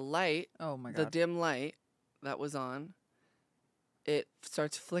the light, Oh my the god. dim light that was on. It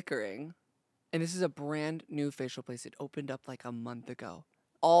starts flickering. And this is a brand new facial place. It opened up like a month ago.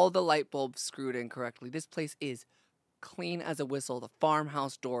 All the light bulbs screwed in correctly. This place is clean as a whistle. The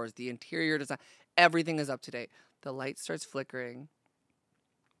farmhouse doors, the interior design, everything is up to date. The light starts flickering.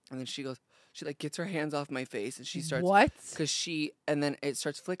 And then she goes, She like gets her hands off my face and she starts What? and then it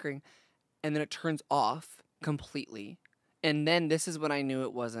starts flickering and then it turns off completely. And then this is when I knew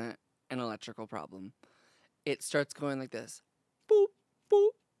it wasn't an electrical problem. It starts going like this. Boop,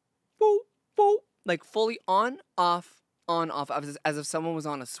 boop, boop, boop. Like fully on, off, as if someone was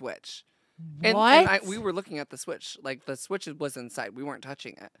on a switch. What? We were looking at the switch. Like the switch was inside. We weren't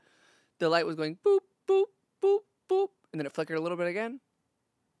touching it. The light was going boop, boop, boop, boop. And then it flickered a little bit again.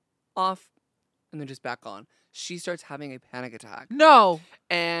 Off. And then just back on. She starts having a panic attack. No.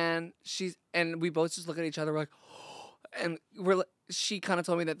 And we both just look at each other. We're like, and she kind of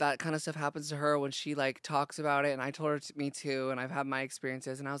told me that kind of stuff happens to her when she like talks about it. And I told her me too. And I've had my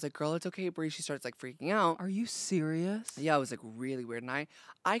experiences. And I was like, girl, it's okay, Bree. She starts like freaking out. Are you serious? Yeah, it was like really weird. And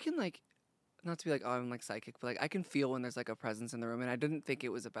I can like, not to be like, oh, I'm like psychic, but like I can feel when there's like a presence in the room. And I didn't think it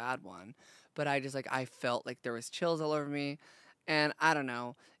was a bad one. But I just like, I felt like there was chills all over me. And I don't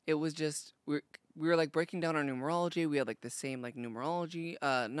know. It was just, we were like breaking down our numerology. We had like the same like numerology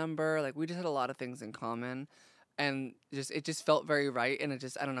number. Like we just had a lot of things in common. And it just felt very right. And it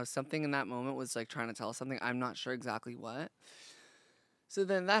just, I don't know, something in that moment was like trying to tell us something. I'm not sure exactly what. So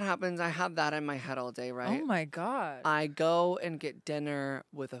then that happens. I have that in my head all day, right? Oh my God. I go and get dinner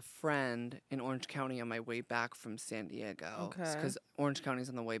with a friend in Orange County on my way back from San Diego. Okay. Because Orange County's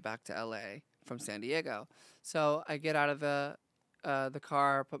on the way back to LA from San Diego. So I get out of the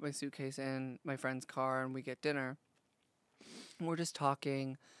car, put my suitcase in my friend's car, and we get dinner. And we're just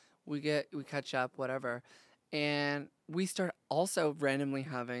talking. We catch up, whatever. And we start also randomly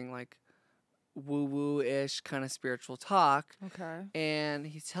having like woo-woo-ish kind of spiritual talk. Okay. And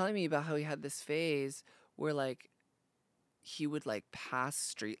he's telling me about how he had this phase where like he would like pass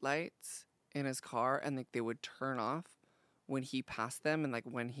streetlights in his car and like they would turn off when he passed them, and like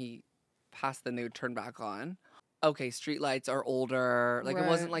when he passed them they would turn back on. Okay, streetlights are older. Like, It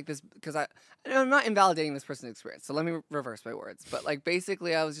wasn't like this, because I'm not invalidating this person's experience, so let me reverse my words. But, like,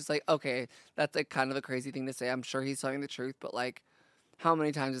 basically, I was just like, okay, that's, like, kind of a crazy thing to say. I'm sure he's telling the truth, but, like, how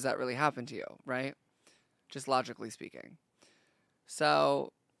many times does that really happen to you, right? Just logically speaking.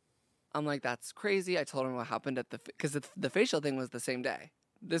 So, I'm like, that's crazy. I told him what happened because the facial thing was the same day.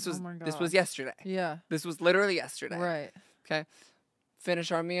 This was yesterday. Yeah. This was literally yesterday. Right. Okay.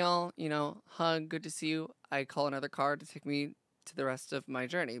 Finish our meal, hug, good to see you. I call another car to take me to the rest of my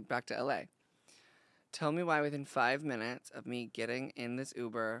journey back to LA. Tell me why within 5 minutes of me getting in this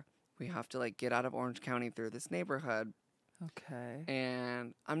Uber, we have to like get out of Orange County through this neighborhood. Okay.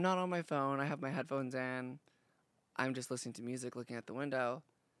 And I'm not on my phone. I have my headphones in. I'm just listening to music, looking at the window.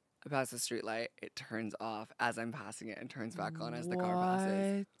 I pass the street light. It turns off as I'm passing it and turns back on as the car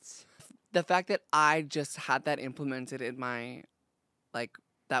passes. The fact that I just had that implemented in my... Like,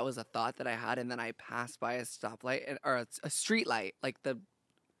 that was a thought that I had, and then I passed by a stoplight, or a street light, like you know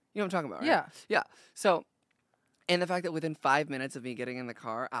what I'm talking about, right? Yeah. Yeah. So, and the fact that within 5 minutes of me getting in the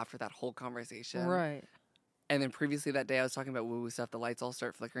car after that whole conversation. Right. And then previously that day I was talking about woo-woo stuff, the lights all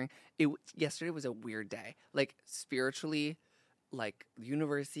start flickering. Yesterday was a weird day. Like, spiritually, like,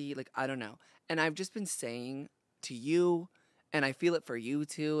 university, like, I don't know. And I've just been saying to you, and I feel it for you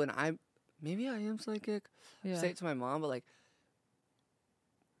too, and maybe I am psychic. Yeah. Say it to my mom, but like,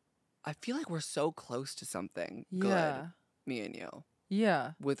 I feel like we're so close to something good, me and you.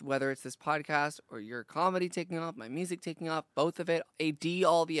 Yeah. With whether it's this podcast or your comedy taking off, my music taking off, both of it, AD,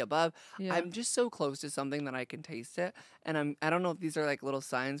 all the above. Yeah. I'm just so close to something that I can taste it. And I don't know if these are like little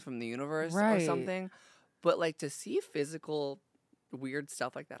signs from the universe or something, but like to see physical weird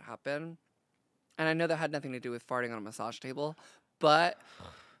stuff like that happen. And I know that had nothing to do with farting on a massage table, but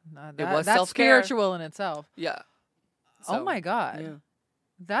it was that's self-care. spiritual in itself. Yeah. So, oh my God.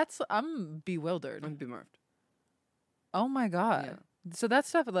 Yeah. I'm bewildered. I'm bemoved. Oh my God. Yeah. So that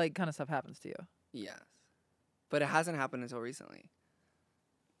stuff, like, kind of stuff happens to you. Yes. But it hasn't happened until recently.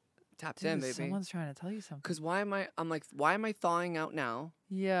 Tapped in, baby. Someone's trying to tell you something. Because why am I thawing out now?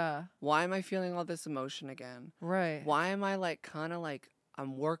 Yeah. Why am I feeling all this emotion again? Right. Why am I like kind of like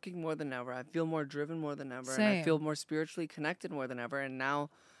I'm working more than ever? I feel more driven more than ever. Same. And I feel more spiritually connected more than ever. And now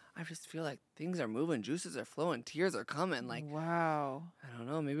I just feel like things are moving, juices are flowing, tears are coming. Like, wow. I don't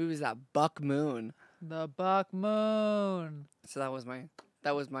know. Maybe it was that buck moon. The buck moon. So that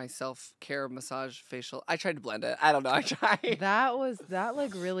was my self-care massage facial. I tried to blend it. I don't know. I tried. That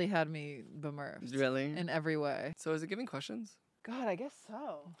like really had me bemused. Really? In every way. So is it giving questions? God, I guess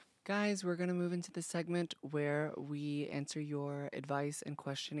so. Guys, we're going to move into the segment where we answer your advice and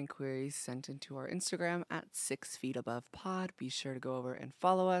question and queries sent into our Instagram at 6 feet above pod. Be sure to go over and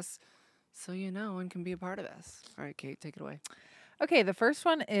follow us so you know and can be a part of this. All right, Kate, take it away. Okay, the first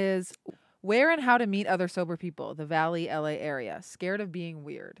one is where and how to meet other sober people, the Valley, LA area. Scared of being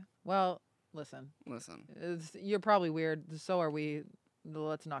weird. Well, Listen. Listen. You're probably weird. So are we.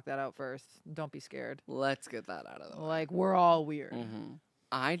 Let's knock that out first. Don't be scared. Let's get that out of the way. Like, we're all weird.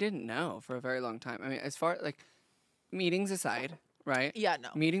 I didn't know for a very long time. I mean, as far like meetings aside, right? Yeah, no.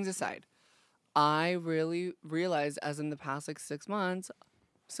 Meetings aside, I really realized as in the past like 6 months,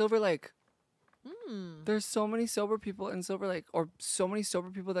 Silver Lake. There's so many sober people in Silver Lake, or so many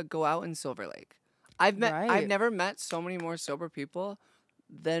sober people that go out in Silver Lake. I've never met so many more sober people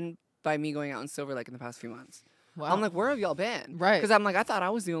than by me going out in Silver Lake in the past few months. Wow. I'm like, where have y'all been? Right. Because I'm like, I thought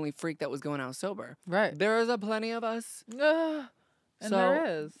I was the only freak that was going out sober. Right. There is a plenty of us. And So, there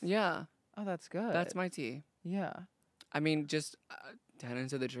is. Yeah. Oh, that's good. That's my tea. Yeah. I mean, just 10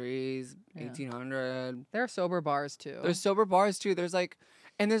 into the trees, 1800. There are sober bars too. There's sober bars too. There's like,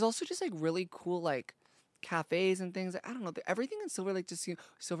 and there's also just like really cool like cafes and things. I don't know. Everything in Silver Lake just seems,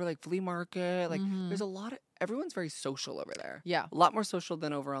 Silver Lake flea market. Like there's a lot of, everyone's very social over there. Yeah. A lot more social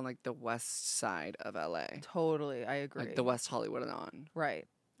than over on like the west side of LA. Totally. I agree. Like the West Hollywood and on. Right.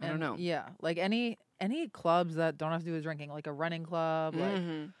 I don't know. Yeah. Like any clubs that don't have to do with drinking, like a running club, like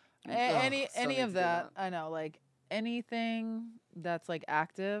any of that. I know. Like anything that's like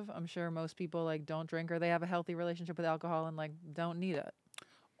active, I'm sure most people like don't drink or they have a healthy relationship with alcohol and like don't need it.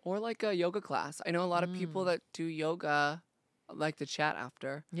 Or like a yoga class. I know a lot of people that do yoga like to chat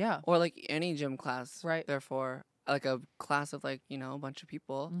after. Yeah. Or like any gym class. Right. Therefore, like a class of like, you know, a bunch of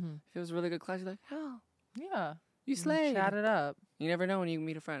people. If it was a really good class, you're like, hell. Yeah. You slayed. Chat it up. You never know when you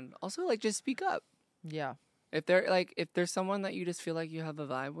meet a friend. Also, like, just speak up. Yeah. If there's someone that you just feel like you have a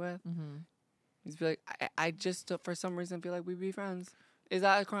vibe with, just be like, I just, for some reason, feel like we'd be friends. Is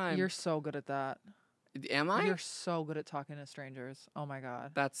that a crime? You're so good at that. Am I? You're so good at talking to strangers. Oh my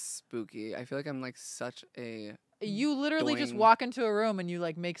God. That's spooky. I feel like I'm like such a... You literally just walk into a room and you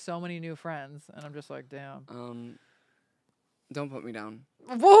like make so many new friends. And I'm just like, damn. Don't put me down.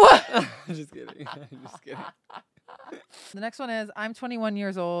 What? Just kidding. Just kidding. The next one is, I'm 21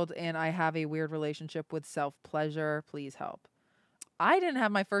 years old and I have a weird relationship with self-pleasure. Please help. I didn't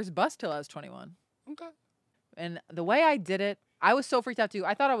have my first bust till I was 21. Okay. And the way I did it, I was so freaked out too.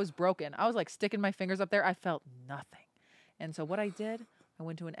 I thought I was broken. I was like sticking my fingers up there. I felt nothing. And so what I did, I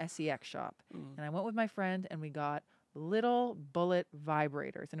went to an SCX shop and I went with my friend and we got little bullet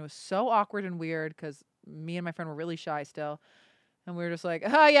vibrators. And it was so awkward and weird because me and my friend were really shy still. And we were just like,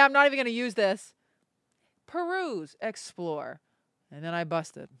 oh yeah, I'm not even going to use this. Peruse, explore. And then I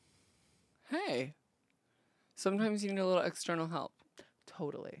busted. Hey. Sometimes you need a little external help.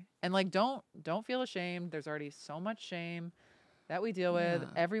 Totally. And like, don't feel ashamed. There's already so much shame that we deal with.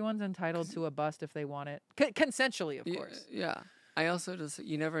 Everyone's entitled to a bust if they want it. Consensually, of course. Yeah. I also just,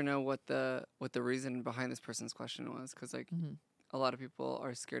 you never know what the reason behind this person's question was. Because like a lot of people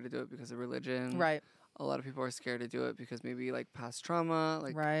are scared to do it because of religion. Right. A lot of people are scared to do it because maybe like past trauma.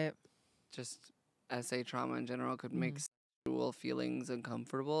 Like just SA trauma in general could make sexual feelings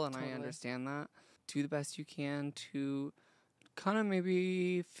uncomfortable. And I understand that. Do the best you can to kind of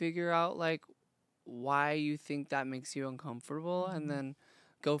maybe figure out like why you think that makes you uncomfortable and then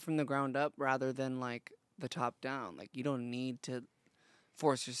go from the ground up rather than like the top down. Like you don't need to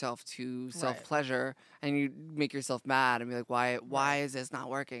force yourself to self-pleasure and you make yourself mad and be like, why is this not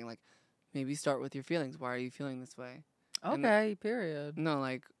working? Like maybe start with your feelings. Why are you feeling this way? Okay, period. No,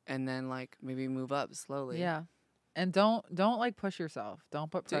 like, and then like maybe move up slowly. Yeah. And don't like push yourself.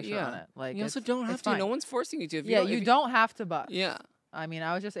 Don't put pressure on it. Like you also don't have to. Fine. No one's forcing you to. If you don't have to bust. Yeah. I mean,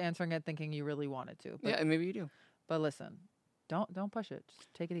 I was just answering it thinking you really wanted to. But, and maybe you do. But listen, don't push it.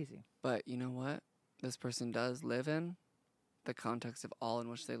 Just take it easy. But you know what? This person does live in the context of all in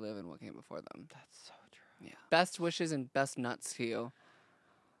which they live and what came before them. That's so true. Yeah. Best wishes and best nuts to you.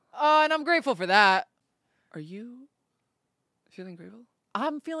 Oh, and I'm grateful for that. Are you feeling grateful?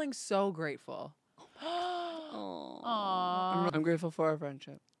 I'm feeling so grateful. Aww. I'm grateful for our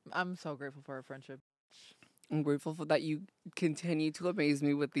friendship. I'm so grateful for our friendship. I'm grateful for that you continue to amaze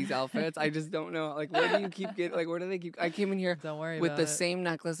me with these outfits. I just don't know. Like, where do you keep getting? Like, where do they keep? I came in here with the same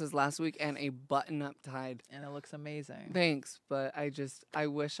necklace as last week and a button up tied. And it looks amazing. Thanks, but I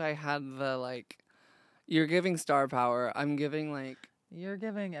wish I had the like. You're giving star power. I'm giving like. You're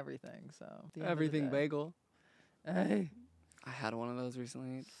giving everything. So everything bagel. Hey. I had one of those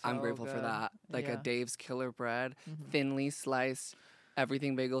recently. So I'm grateful for that. Like a Dave's Killer Bread, thinly sliced,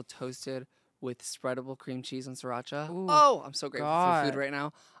 everything bagel toasted with spreadable cream cheese and sriracha. Ooh, oh, I'm so grateful for food right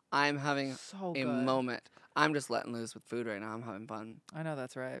now. I'm having a moment. I'm just letting loose with food right now. I'm having fun. I know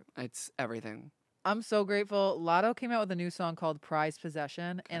that's right. It's everything. I'm so grateful. Lotto came out with a new song called Prized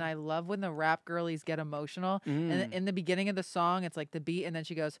Possession, and I love when the rap girlies get emotional. And in the beginning of the song, it's like the beat, and then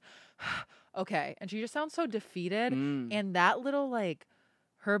she goes, okay. And she just sounds so defeated. And that little, like,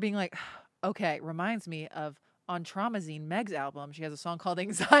 her being like, okay, reminds me of on Traumazine, Meg's album. She has a song called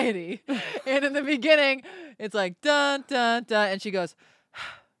Anxiety. And in the beginning, it's like, dun, dun, dun. And she goes,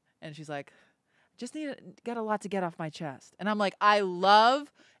 and she's like, got a lot to get off my chest. And I'm like, I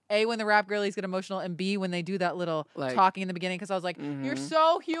love A, when the rap girlies get emotional, and B, when they do that little Like, talking in the beginning. Because I was like, you're mhm.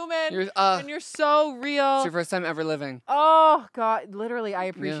 so human and you're so It's real. your first time ever living. Oh, God. Literally, I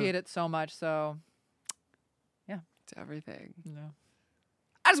appreciate it so much. So, It's everything. no.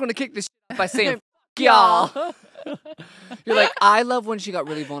 I just want to kick this shit off by saying, fuck y'all. You're like, I love when she got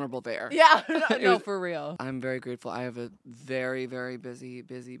really vulnerable there. Yeah. It No, was- for real. I'm very grateful. I have a very, very busy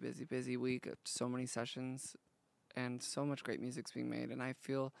week. So many sessions and so much great music's being made. And I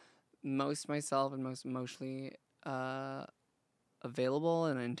feel most myself and most emotionally available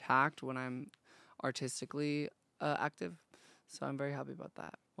and intact when I'm artistically active. So I'm very happy about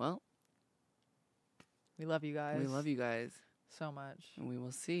that. Well, We love you guys. we love you guys. so much. And we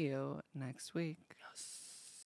will see you next week. Yes.